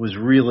 was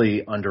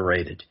really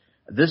underrated.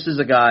 This is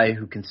a guy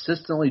who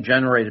consistently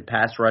generated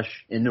pass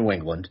rush in New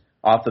England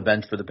off the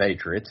bench for the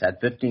Patriots, had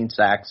 15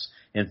 sacks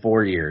in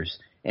 4 years.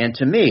 And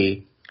to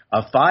me,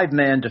 a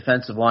 5-man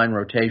defensive line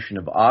rotation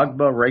of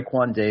Agba,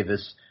 Raekwon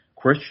Davis,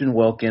 Christian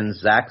Wilkins,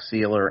 Zach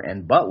Sealer,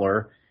 and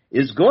Butler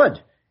is good.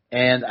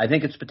 And I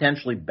think it's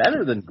potentially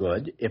better than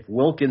good if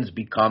Wilkins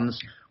becomes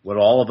what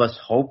all of us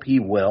hope he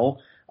will.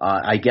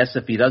 I guess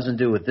if he doesn't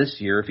do it this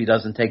year, if he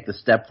doesn't take the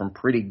step from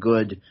pretty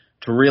good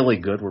to really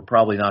good, we're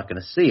probably not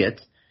going to see it.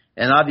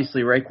 And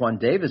obviously Raekwon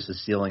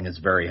Davis' ceiling is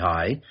very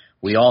high.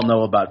 We all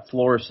know about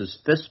Flores'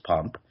 fist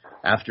pump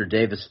after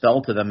Davis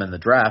fell to them in the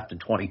draft in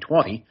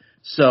 2020.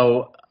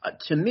 So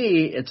to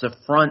me, it's a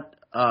front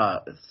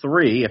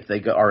 3, if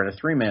they are in a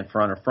 3-man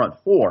front, or front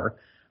 4,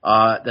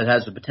 that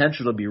has the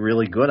potential to be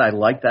really good. I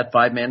like that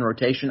 5-man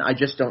rotation. I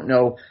just don't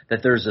know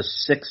that there's a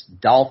 6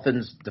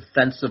 Dolphins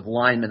defensive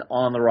lineman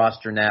on the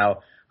roster now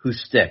who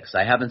sticks.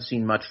 I haven't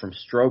seen much from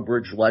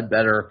Strobridge,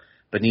 Ledbetter,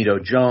 Benito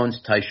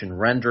Jones, Tyshawn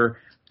Render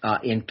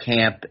in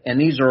camp. And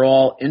these are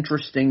all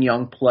interesting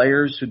young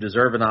players who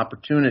deserve an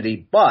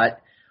opportunity, but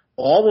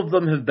all of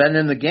them have been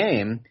in the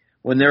game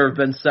when there have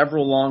been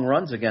several long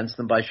runs against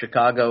them by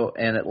Chicago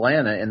and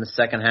Atlanta in the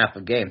second half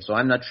of games. So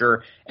I'm not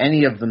sure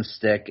any of them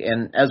stick.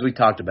 And as we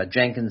talked about,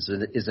 Jenkins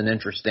is an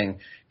interesting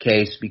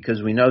case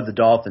because we know the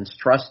Dolphins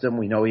trust him.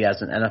 We know he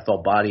has an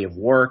NFL body of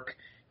work.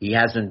 He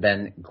hasn't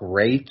been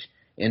great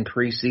in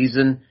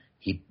preseason.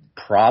 He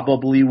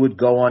probably would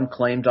go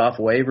unclaimed off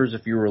waivers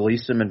if you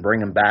release him and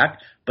bring him back,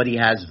 but he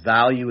has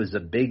value as a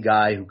big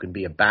guy who can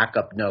be a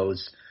backup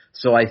nose.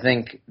 So I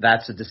think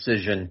that's a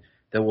decision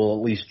that will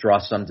at least draw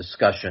some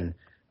discussion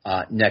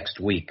next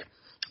week.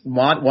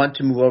 Want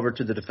to move over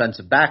to the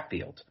defensive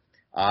backfield.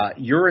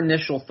 Your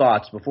initial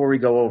thoughts before we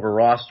go over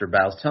roster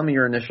battles. Tell me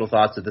your initial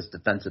thoughts of this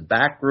defensive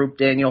back group,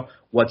 Daniel.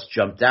 What's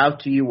jumped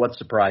out to you? What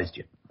surprised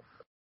you?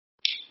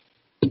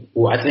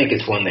 Well, I think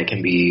it's one that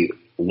can be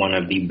one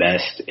of the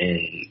best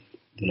in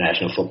the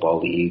National Football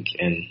League,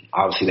 and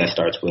obviously that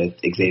starts with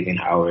Xavier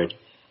Howard.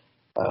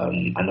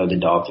 I know the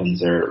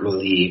Dolphins are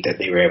relieved that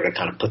they were able to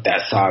kind of put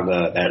that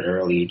saga, that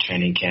early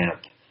training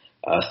camp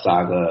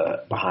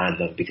saga behind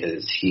them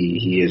because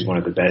he is one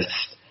of the best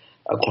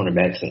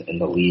cornerbacks in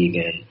the league.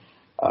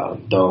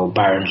 And though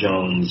Byron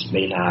Jones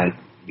may not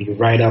be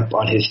right up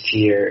on his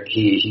tier,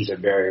 he's a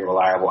very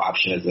reliable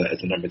option as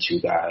a number 2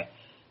 guy.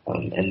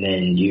 And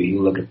then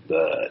you look at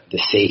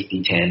the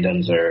safety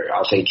tandems, or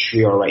I'll say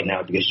trio right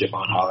now because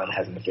Javon Holland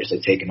hasn't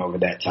officially taken over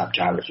that top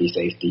job at free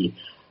safety.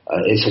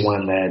 It's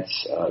one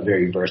that's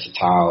very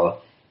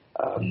versatile,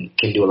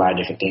 can do a lot of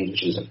different things,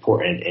 which is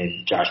important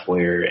in Josh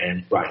Boyer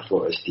and Brian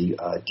Flores'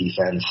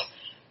 defense.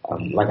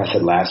 Like I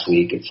said last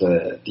week, it's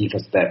a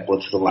defense that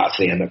blitzes a lot,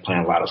 so they end up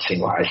playing a lot of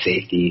single high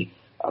safety,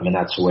 and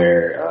that's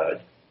where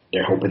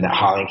they're hoping that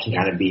Holland can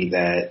kind of be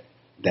that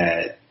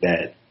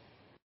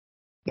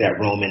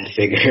Roman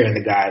figure and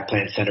the guy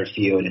playing center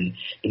field and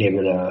being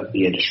able to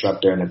be a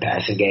disruptor in the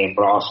passing game,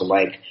 but also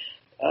like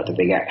that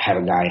they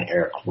have a guy in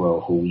Eric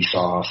Rowe who we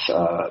saw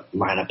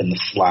line up in the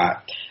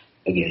slot,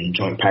 again,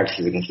 joint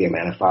practices against the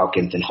Atlanta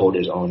Falcons and hold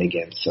his own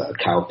against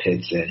Kyle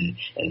Pitts and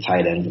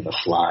tight ends in the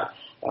slot.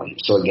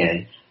 So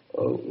again,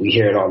 we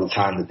hear it all the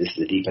time that this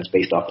is a defense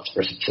based off its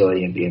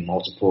versatility and being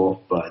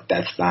multiple, but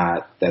that's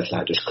not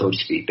just coach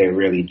speak. They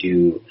really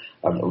do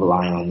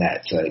rely on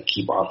that to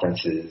keep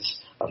offenses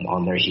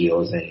on their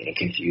heels and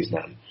confuse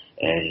them.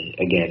 And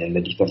again, in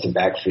the defensive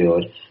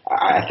backfield,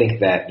 I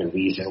think that the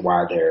reason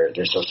why they're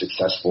so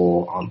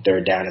successful on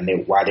third down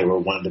and why they were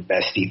one of the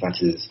best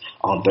defenses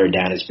on third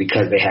down is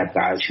because they have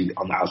guys who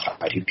on the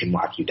outside who can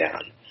lock you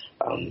down.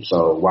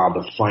 So while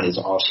the front is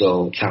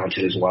also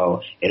talented as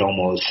well, it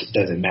almost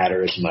doesn't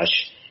matter as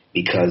much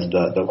because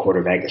the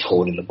quarterback is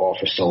holding the ball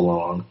for so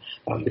long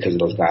because of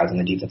those guys in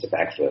the defensive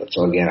backfield.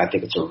 So again, I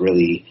think it's a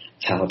really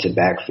talented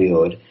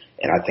backfield.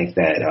 And I think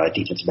that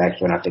defensive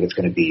backfield, I think it's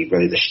going to be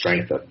really the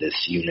strength of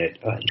this unit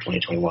in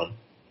 2021.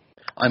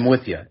 I'm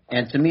with you.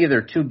 And to me, there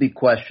are 2 big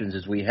questions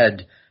as we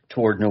head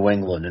toward New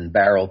England and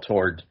barrel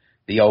toward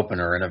the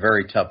opener in a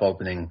very tough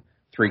opening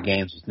 3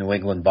 games with New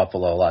England,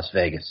 Buffalo, Las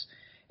Vegas.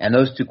 And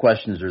those 2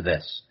 questions are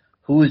this.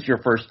 Who is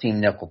your first-team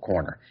nickel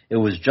corner? It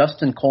was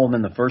Justin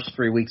Coleman the first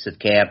 3 weeks at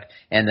camp,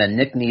 and then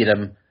Nick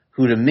Needham,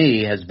 who to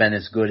me has been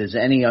as good as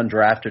any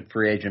undrafted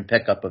free agent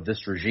pickup of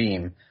this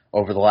regime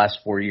over the last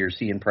 4 years,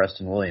 he and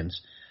Preston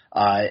Williams.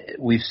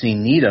 We've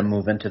seen Needham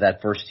move into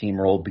that first-team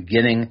role,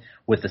 beginning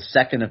with the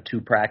second of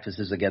 2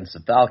 practices against the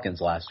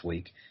Falcons last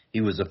week.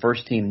 He was a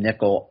first-team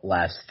nickel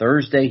last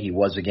Thursday. He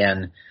was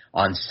again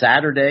on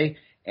Saturday.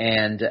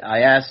 And I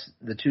asked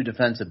the 2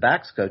 defensive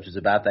backs coaches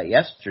about that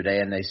yesterday,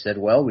 and they said,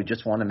 well, we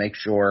just want to make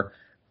sure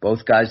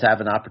both guys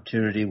have an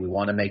opportunity. We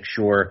want to make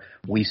sure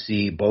we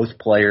see both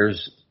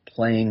players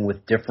playing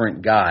with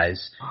different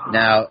guys.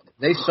 Now,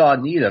 they saw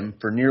Needham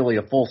for nearly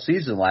a full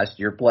season last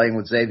year playing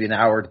with Xavier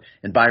Howard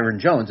and Byron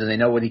Jones, and they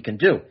know what he can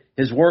do.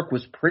 His work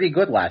was pretty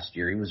good last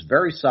year. He was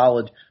very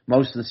solid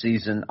most of the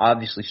season,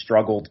 obviously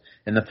struggled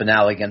in the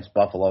finale against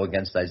Buffalo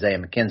against Isaiah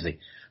McKenzie.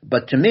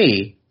 But to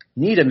me,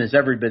 Needham is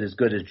every bit as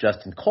good as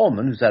Justin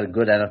Coleman, who's had a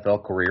good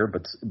NFL career,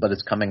 but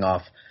is coming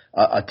off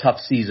a tough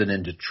season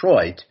in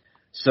Detroit.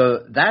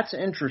 So that's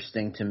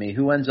interesting to me.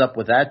 Who ends up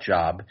with that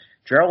job?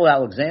 Gerald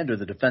Alexander,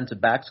 the defensive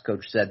backs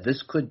coach, said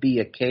this could be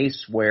a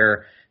case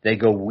where they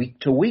go week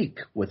to week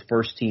with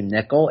first-team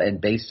nickel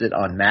and base it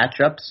on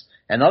matchups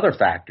and other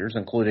factors,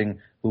 including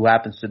who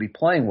happens to be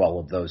playing well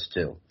of those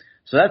 2.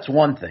 So that's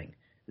one thing.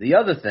 The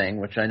other thing,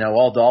 which I know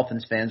all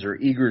Dolphins fans are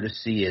eager to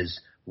see, is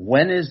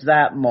when is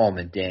that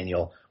moment,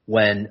 Daniel,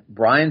 when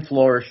Brian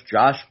Flores,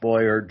 Josh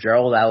Boyer,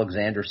 Gerald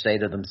Alexander say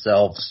to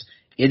themselves,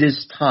 it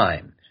is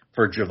time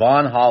for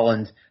Javon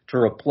Holland to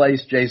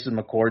replace Jason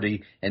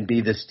McCourty and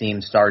be this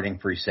team's starting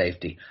free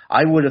safety.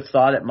 I would have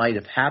thought it might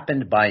have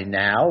happened by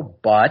now,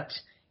 but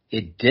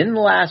it didn't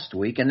last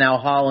week, and now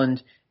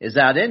Holland is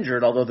out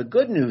injured, although the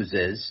good news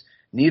is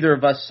neither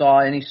of us saw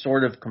any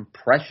sort of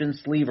compression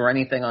sleeve or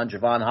anything on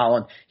Javon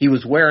Holland. He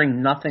was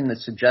wearing nothing that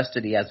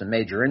suggested he has a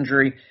major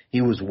injury.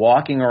 He was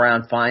walking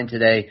around fine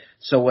today,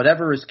 so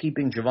whatever is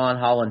keeping Javon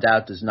Holland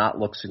out does not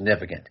look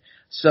significant.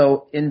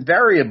 So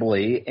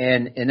invariably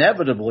and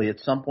inevitably at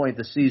some point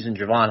this season,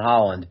 Javon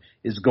Holland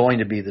is going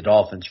to be the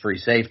Dolphins' free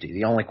safety.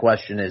 The only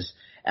question is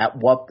at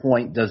what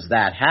point does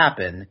that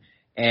happen?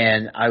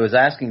 And I was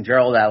asking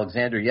Gerald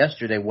Alexander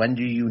yesterday, when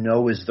do you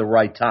know is the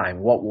right time?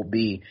 What will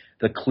be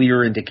the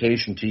clear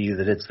indication to you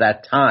that it's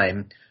that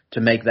time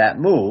to make that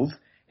move?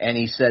 And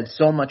he said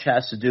so much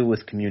has to do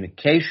with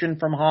communication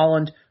from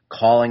Holland,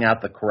 calling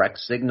out the correct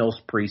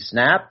signals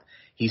pre-snap.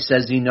 He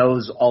says he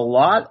knows a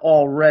lot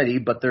already,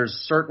 but there's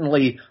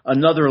certainly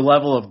another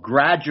level of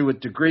graduate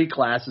degree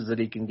classes that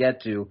he can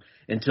get to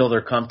until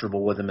they're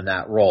comfortable with him in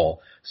that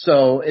role.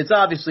 So it's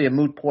obviously a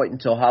moot point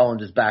until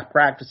Holland is back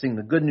practicing.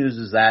 The good news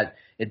is that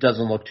it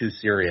doesn't look too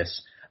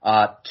serious.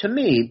 To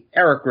me,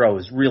 Eric Rowe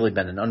has really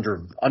been an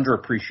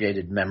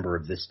underappreciated member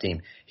of this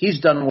team. He's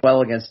done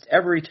well against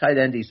every tight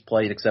end he's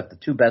played except the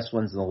two best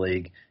ones in the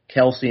league,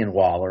 Kelsey and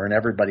Waller, and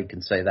everybody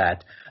can say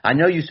that. I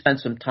know you spent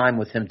some time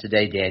with him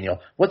today, Daniel.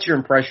 What's your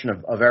impression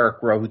of Eric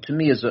Rowe, who to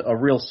me is a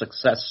real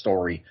success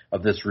story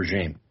of this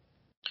regime?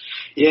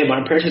 Yeah, my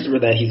impressions were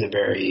that he's a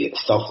very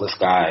selfless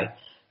guy.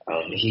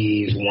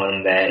 He's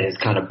one that is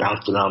kind of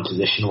bounced around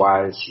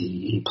position-wise.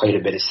 He played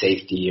a bit of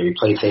safety, or he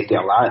played safety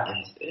a lot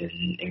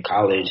in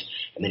college,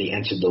 and then he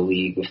entered the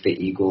league with the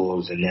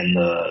Eagles and then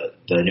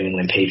the New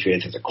England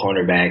Patriots as a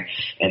cornerback,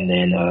 and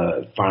then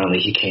finally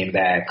he came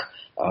back.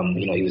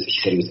 He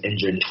said he was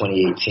injured in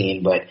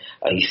 2018, but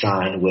he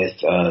signed with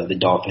the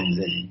Dolphins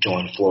and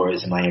joined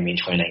Flores in Miami in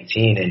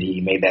 2019, and he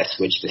made that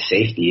switch to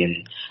safety.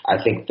 And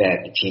I think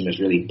that the team has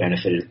really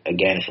benefited,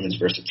 again, from his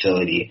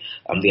versatility,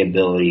 the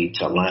ability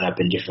to line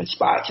up in different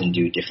spots and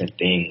do different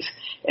things.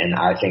 And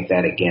I think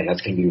that, again,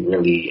 that's going to be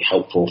really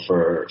helpful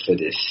for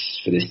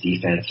this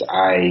defense.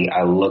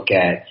 I look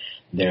at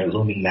their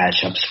looming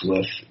matchups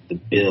with the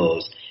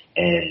Bills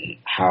and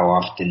how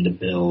often the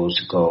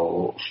Bills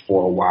go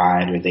 4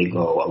 wide or they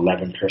go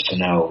 11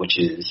 personnel, which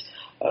is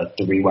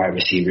 3 wide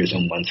receivers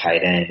and 1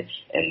 tight end,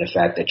 and the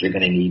fact that you're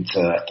going to need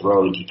to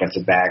throw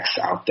defensive backs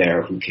out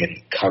there who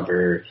can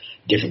cover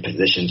different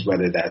positions,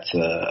 whether that's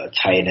a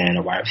tight end,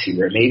 a wide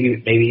receiver,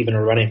 maybe even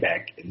a running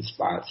back in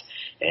spots.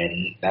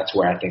 And that's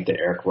where I think that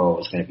Eric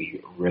Rowe is going to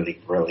be really,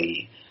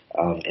 really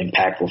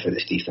impactful for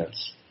this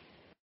defense.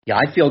 Yeah,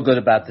 I feel good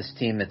about this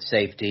team at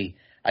safety.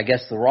 I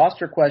guess the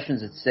roster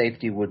questions at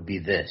safety would be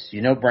this.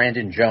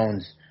 Brandon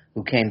Jones,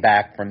 who came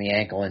back from the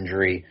ankle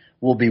injury,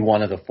 will be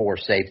one of the 4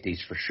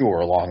 safeties for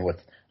sure, along with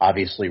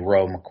obviously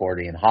Rowe,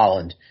 McCourty, and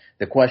Holland.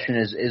 The question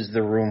is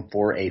there room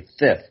for a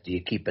 5th? Do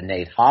you keep a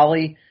Nate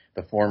Holley,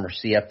 the former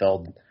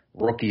CFL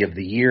Rookie of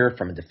the Year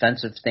from a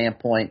defensive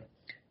standpoint?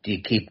 Do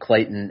you keep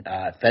Clayton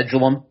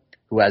Fejedelem,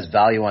 who has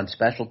value on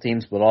special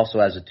teams but also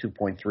has a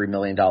 $2.3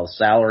 million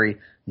salary,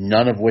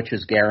 none of which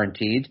is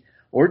guaranteed?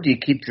 Or do you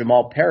keep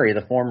Jamal Perry,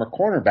 the former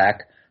cornerback,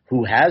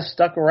 who has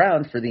stuck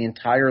around for the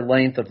entire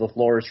length of the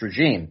Flores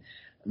regime?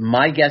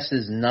 My guess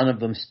is none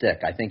of them stick.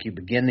 I think you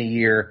begin the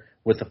year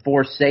with the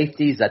 4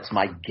 safeties. That's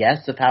my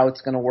guess of how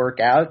it's going to work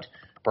out.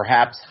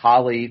 Perhaps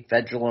Holley,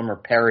 Fejedelem, or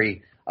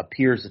Perry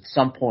appears at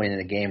some point in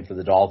a game for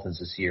the Dolphins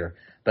this year,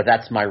 but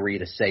that's my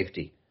read of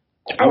safety.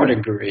 I would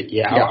agree.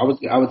 Yeah.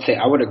 I would say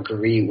I would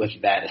agree with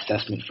that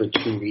assessment for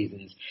 2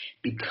 reasons.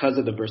 Because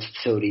of the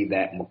versatility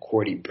that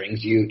McCourty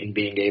brings you in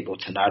being able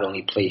to not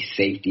only play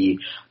safety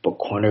but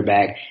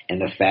cornerback, and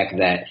the fact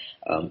that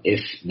if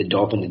the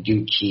Dolphins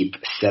do keep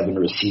 7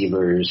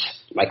 receivers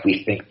like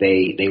we think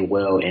they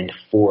will, and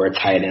 4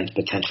 tight ends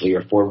potentially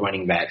or 4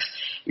 running backs,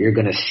 you're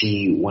going to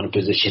see one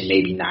position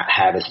maybe not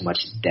have as much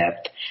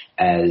depth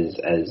as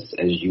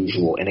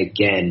usual. And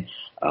again,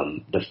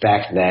 the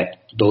fact that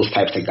those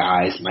types of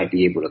guys might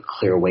be able to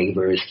clear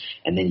waivers,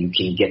 and then you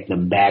can get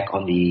them back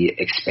on the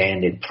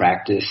expanded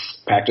practice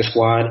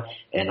squad.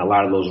 And a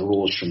lot of those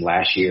rules from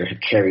last year have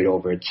carried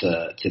over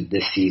to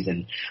this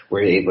season,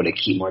 where you're able to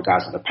keep more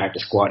guys on the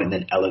practice squad and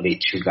then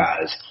elevate 2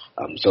 guys.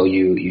 So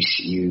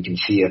you can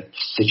see a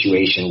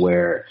situation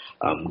where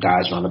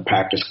guys are on the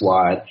practice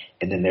squad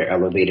and then they're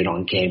elevated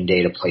on game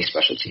day to play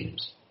special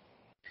teams.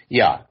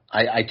 Yeah,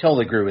 I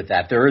totally agree with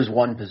that. There is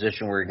one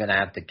position where you're going to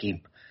have to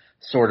keep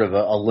sort of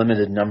a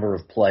limited number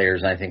of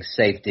players, and I think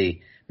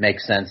safety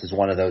makes sense as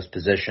one of those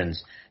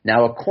positions.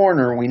 Now, a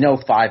corner, we know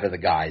 5 of the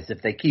guys.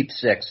 If they keep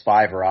 6,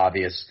 5 are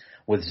obvious,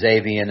 with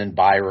Xavier and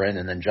Byron,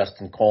 and then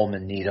Justin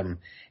Coleman, Needham,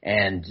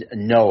 and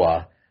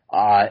Noah.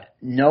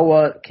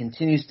 Noah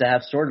continues to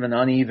have sort of an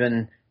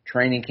uneven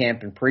training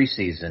camp in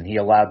preseason. He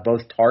allowed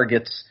both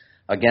targets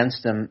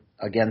against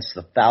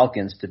the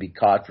Falcons to be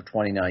caught for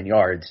 29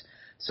 yards,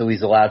 so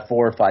he's allowed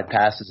 4 or 5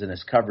 passes in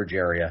his coverage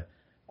area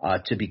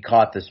to be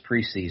caught this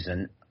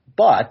preseason.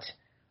 But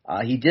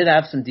he did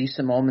have some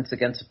decent moments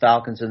against the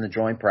Falcons in the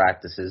joint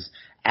practices.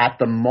 At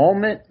the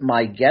moment,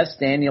 my guess,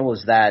 Daniel,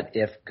 is that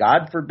if,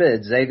 God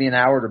forbid, Xavier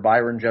Howard or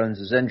Byron Jones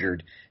is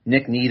injured,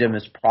 Nick Needham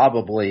is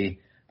probably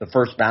the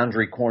first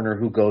boundary corner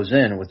who goes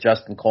in, with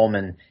Justin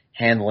Coleman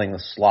handling the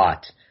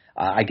slot.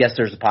 I guess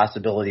there's a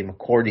possibility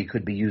McCourty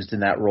could be used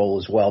in that role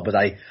as well, but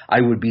I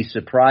would be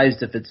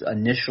surprised if it's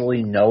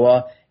initially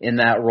Noah in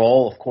that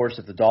role. Of course,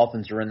 if the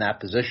Dolphins are in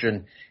that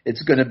position,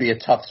 it's going to be a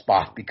tough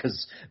spot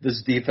because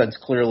this defense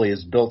clearly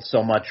is built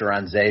so much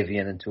around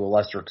Xavier and to a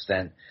lesser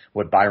extent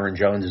what Byron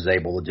Jones is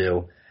able to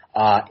do.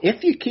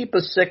 If you keep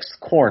a 6th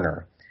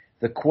corner,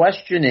 The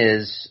question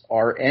is,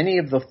 are any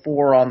of the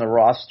four on the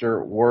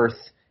roster worth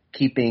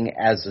keeping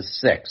as a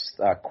sixth?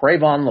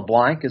 Cre'Von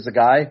LeBlanc is a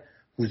guy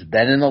who's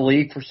been in the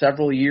league for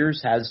several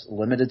years, has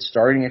limited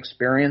starting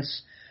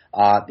experience.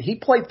 He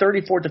played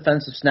 34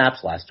 defensive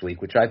snaps last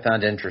week, which I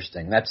found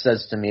interesting. That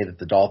says to me that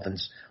the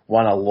Dolphins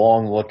want a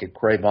long look at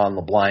Cre'Von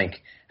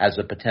LeBlanc as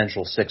a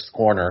potential sixth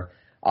corner.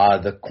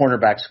 The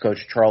cornerbacks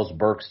coach, Charles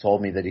Burks,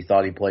 told me that he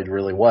thought he played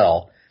really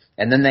well.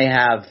 And then they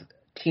have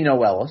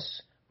Tino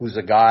Ellis, who's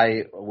a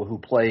guy who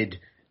played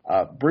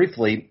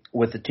briefly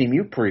with the team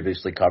you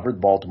previously covered,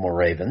 the Baltimore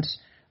Ravens.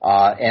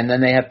 And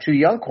then they have two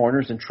young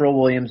corners in Trill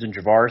Williams and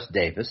Javaris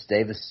Davis.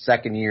 Davis,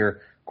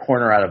 second-year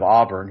corner out of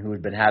Auburn, who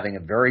had been having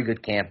a very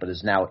good camp but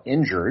is now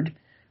injured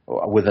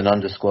with an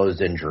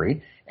undisclosed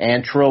injury.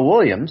 And Trill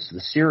Williams, the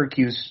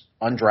Syracuse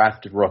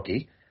undrafted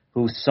rookie,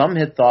 who some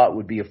had thought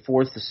would be a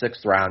fourth to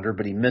sixth rounder,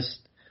 but he missed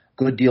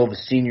a good deal of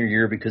his senior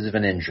year because of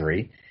an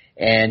injury.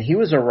 And he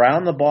was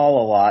around the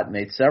ball a lot,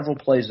 made several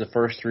plays the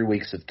first 3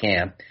 weeks of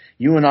camp.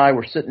 You and I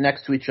were sitting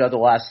next to each other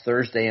last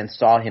Thursday and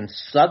saw him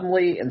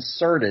suddenly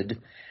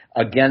inserted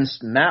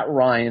against Matt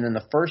Ryan in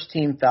the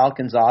first-team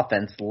Falcons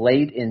offense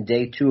late in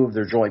day 2 of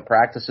their joint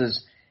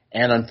practices.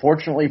 And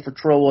unfortunately for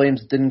Trill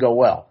Williams, it didn't go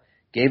well.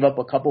 Gave up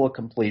a couple of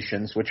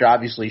completions, which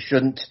obviously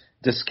shouldn't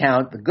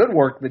discount the good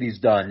work that he's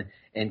done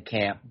in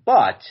camp.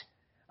 But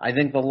I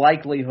think the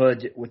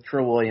likelihood with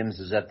Trill Williams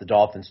is that the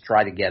Dolphins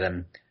try to get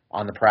him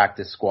on the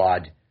practice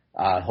squad,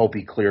 hope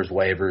he clears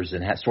waivers,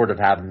 and sort of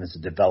have him as a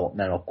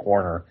developmental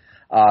corner.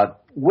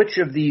 Which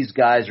of these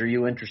guys are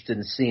you interested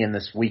in seeing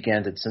this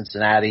weekend at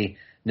Cincinnati,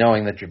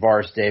 knowing that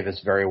Javaris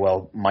Davis very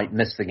well might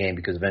miss the game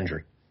because of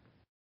injury?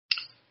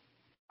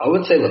 I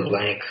would say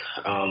LeBlanc,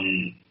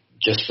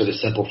 just for the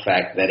simple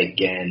fact that,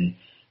 again,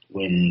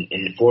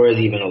 and Flores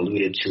even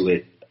alluded to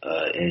it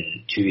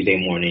in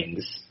Tuesday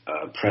morning's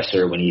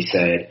presser when he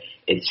said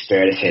it's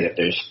fair to say that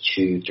there's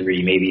 2,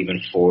 3, maybe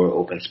even 4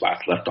 open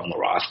spots left on the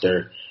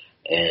roster.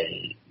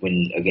 And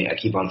again, I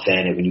keep on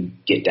saying it, when you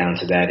get down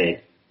to that,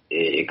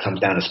 it comes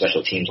down to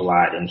special teams a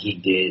lot. And he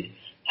did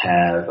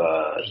have,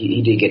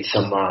 he did get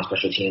some run on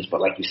special teams,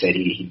 but like you said,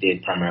 he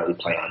did primarily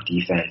play on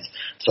defense.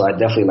 So I'd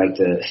definitely like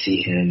to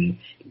see him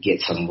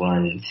get some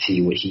run and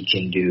see what he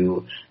can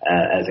do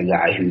as a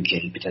guy who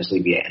can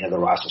potentially be another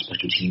roster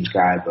special teams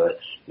guy, but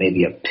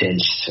maybe a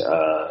pinch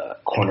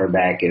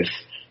cornerback if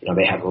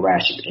they have a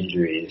rash of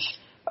injuries.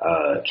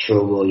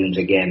 Trill Williams,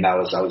 again, I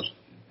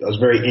was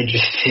very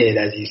interested,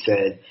 as you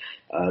said,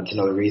 to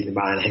know the reason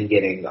behind him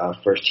getting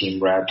first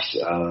team reps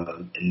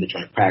in the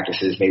joint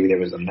practices. Maybe there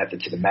was a method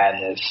to the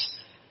madness.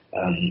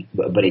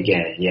 But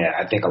again, yeah,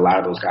 I think a lot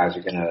of those guys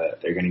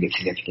they're gonna get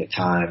significant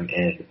time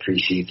in the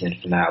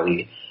preseason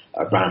finale.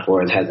 Brian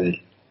Flores hasn't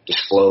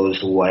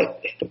disclosed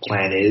what the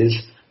plan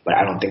is, but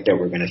I don't think that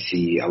we're going to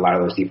see a lot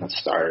of those defensive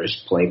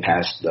starters play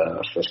past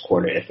the first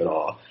quarter, if at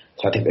all.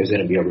 So I think there's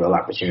going to be a real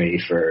opportunity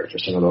for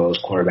some of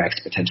those quarterbacks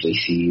to potentially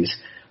seize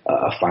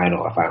a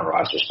final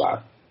roster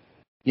spot.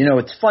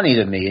 It's funny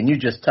to me, and you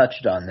just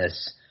touched on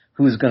this,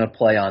 who's going to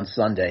play on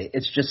Sunday.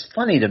 It's just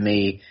funny to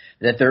me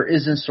that there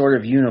isn't sort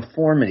of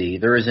uniformity.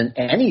 There isn't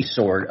any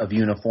sort of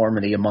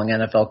uniformity among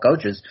NFL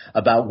coaches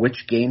about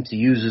which game to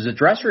use as a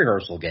dress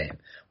rehearsal game.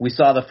 We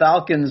saw the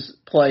Falcons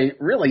play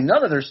really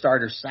none of their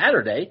starters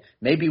Saturday.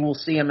 Maybe we'll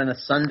see them in a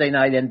Sunday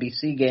night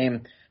NBC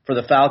game for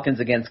the Falcons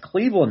against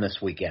Cleveland this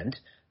weekend.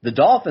 The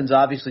Dolphins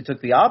obviously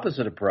took the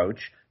opposite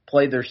approach,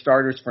 played their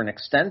starters for an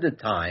extended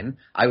time.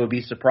 I would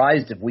be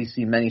surprised if we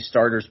see many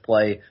starters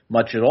play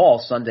much at all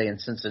Sunday in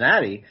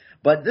Cincinnati.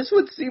 But this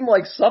would seem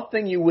like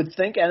something you would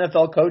think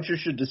NFL coaches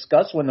should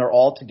discuss when they're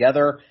all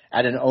together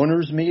at an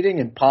owners meeting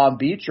in Palm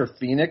Beach or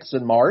Phoenix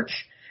in March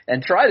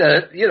and try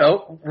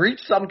to, reach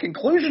some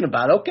conclusion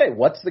about, okay,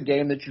 what's the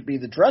game that should be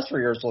the dress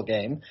rehearsal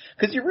game?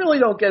 Because you really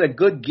don't get a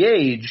good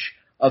gauge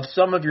of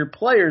some of your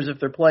players if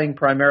they're playing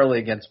primarily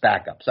against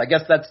backups. I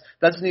guess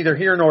that's neither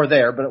here nor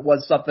there, but it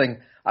was something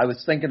I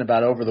was thinking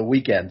about over the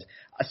weekend.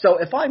 So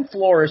if I'm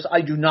Flores,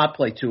 I do not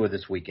play Tua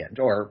this weekend.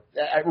 Or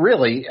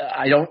really,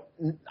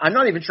 I'm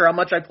not even sure how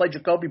much I play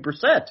Jacoby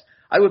Brissett.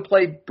 I would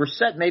play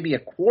Brissett maybe a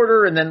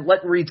quarter and then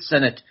let Reed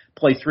Sinnett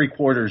play 3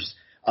 quarters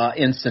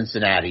in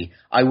Cincinnati.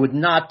 I would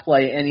not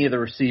play any of the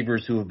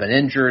receivers who have been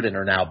injured and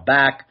are now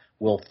back.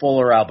 Will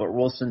Fuller, Albert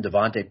Wilson,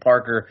 Devontae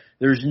Parker.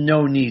 There's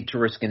no need to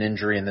risk an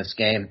injury in this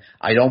game.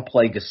 I don't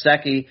play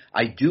Gesicki.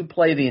 I do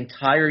play the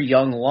entire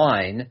young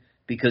line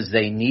because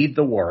they need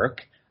the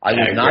work. I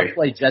would not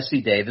play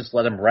Jesse Davis.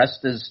 Let him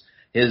rest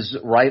his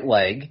right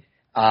leg.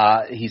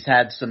 He's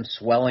had some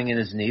swelling in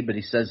his knee, but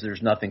he says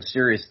there's nothing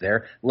serious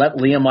there. Let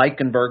Liam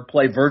Eichenberg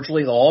play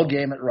virtually the whole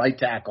game at right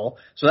tackle.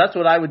 So that's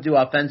what I would do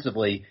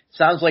offensively.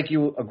 Sounds like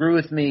you agree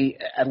with me,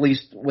 at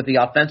least with the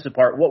offensive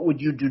part. What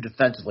would you do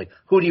defensively?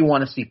 Who do you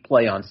want to see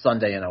play on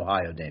Sunday in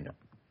Ohio, Daniel?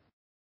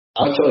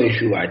 I'll tell you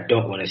who I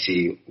don't want to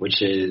see,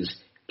 which is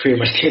pretty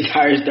much the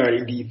entire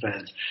starting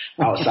defense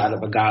outside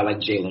of a guy like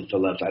Jalen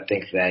Phillips. I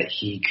think that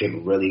he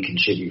could really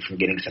contribute from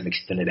getting some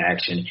extended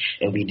action,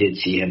 and we did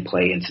see him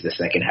play into the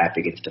second half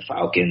against the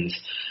Falcons.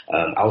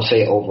 I'll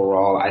say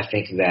overall, I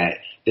think that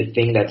the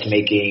thing that's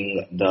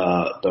making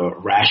the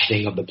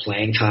rationing of the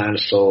playing time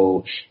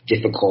so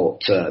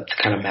difficult to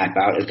kind of map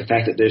out is the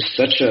fact that there's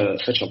such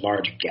a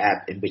large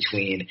gap in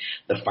between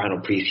the final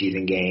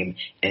preseason game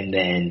and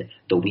then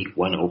the week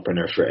 1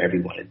 opener for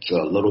everyone.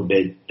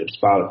 It's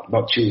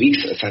about 2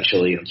 weeks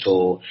essentially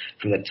until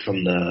from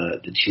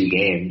the 2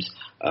 games.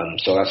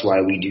 So that's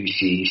why we do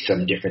see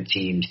some different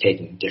teams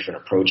taking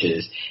different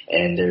approaches.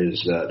 And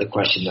there's the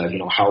question of,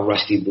 how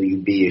rusty will you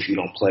be if you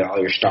don't play all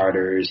your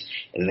starters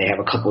and they have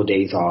a couple of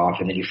days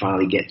off and then you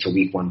finally get to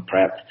week 1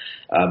 prep.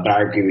 But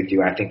I agree with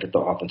you. I think that the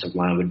offensive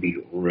line would be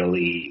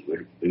really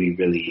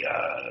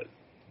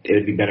it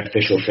would be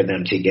beneficial for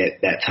them to get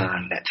that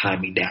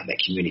timing down, that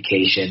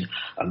communication,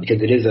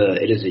 because it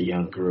is a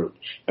young group.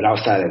 But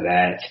outside of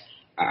that,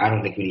 I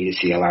don't think we need to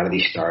see a lot of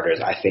these starters.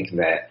 I think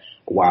that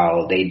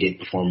while they did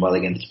perform well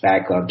against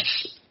backups,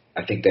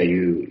 I think that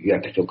you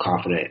have to feel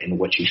confident in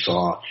what you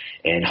saw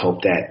and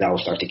hope that will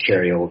start to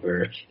carry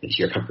over into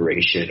your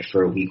preparation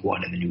for week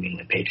 1 in the New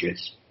England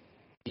Patriots.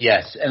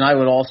 Yes, and I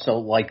would also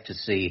like to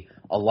see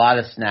a lot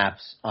of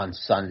snaps on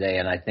Sunday,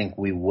 and I think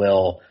we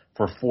will,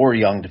 for 4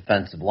 young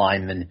defensive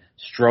linemen,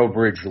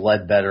 Strobridge,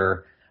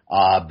 Ledbetter,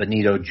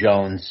 Benito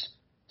Jones,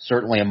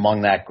 certainly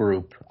among that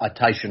group.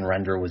 Tyson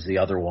Render was the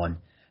other one.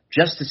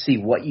 Just to see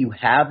what you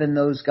have in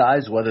those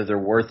guys, whether they're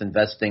worth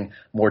investing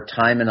more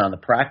time in on the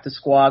practice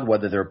squad,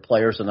 whether they're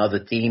players on other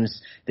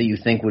teams that you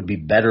think would be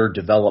better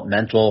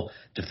developmental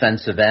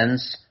defensive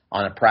ends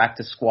on a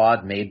practice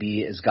squad,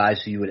 maybe as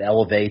guys who you would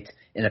elevate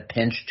in a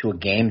pinch to a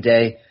game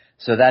day.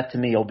 So that to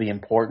me will be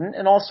important.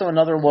 And also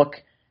another look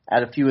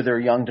at a few of their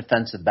young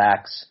defensive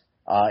backs,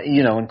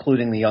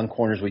 including the young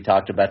corners we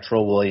talked about,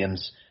 Trill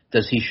Williams.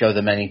 Does he show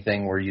them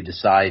anything where you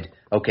decide,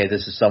 okay,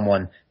 this is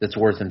someone that's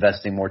worth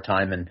investing more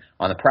time in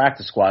on the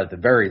practice squad at the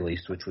very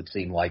least, which would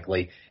seem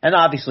likely. And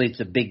obviously it's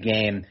a big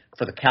game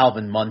for the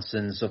Calvin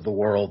Munsons of the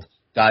world,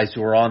 guys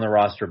who are on the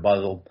roster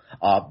bubble,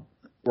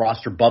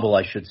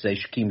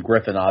 Shaquem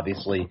Griffin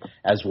obviously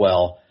as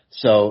well.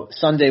 So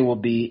Sunday will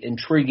be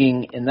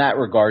intriguing in that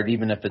regard,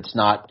 even if it's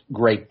not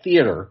great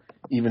theater,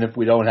 even if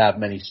we don't have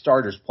many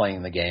starters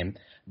playing the game.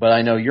 But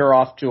I know you're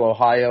off to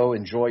Ohio.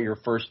 Enjoy your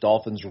first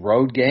Dolphins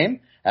road game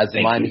as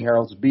the Miami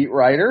Herald's beat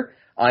writer.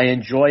 I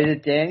enjoyed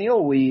it,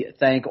 Daniel. We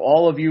thank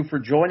all of you for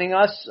joining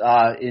us.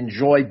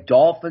 Enjoy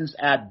Dolphins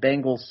at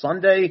Bengals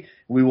Sunday.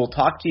 We will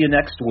talk to you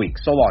next week.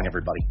 So long,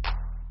 everybody.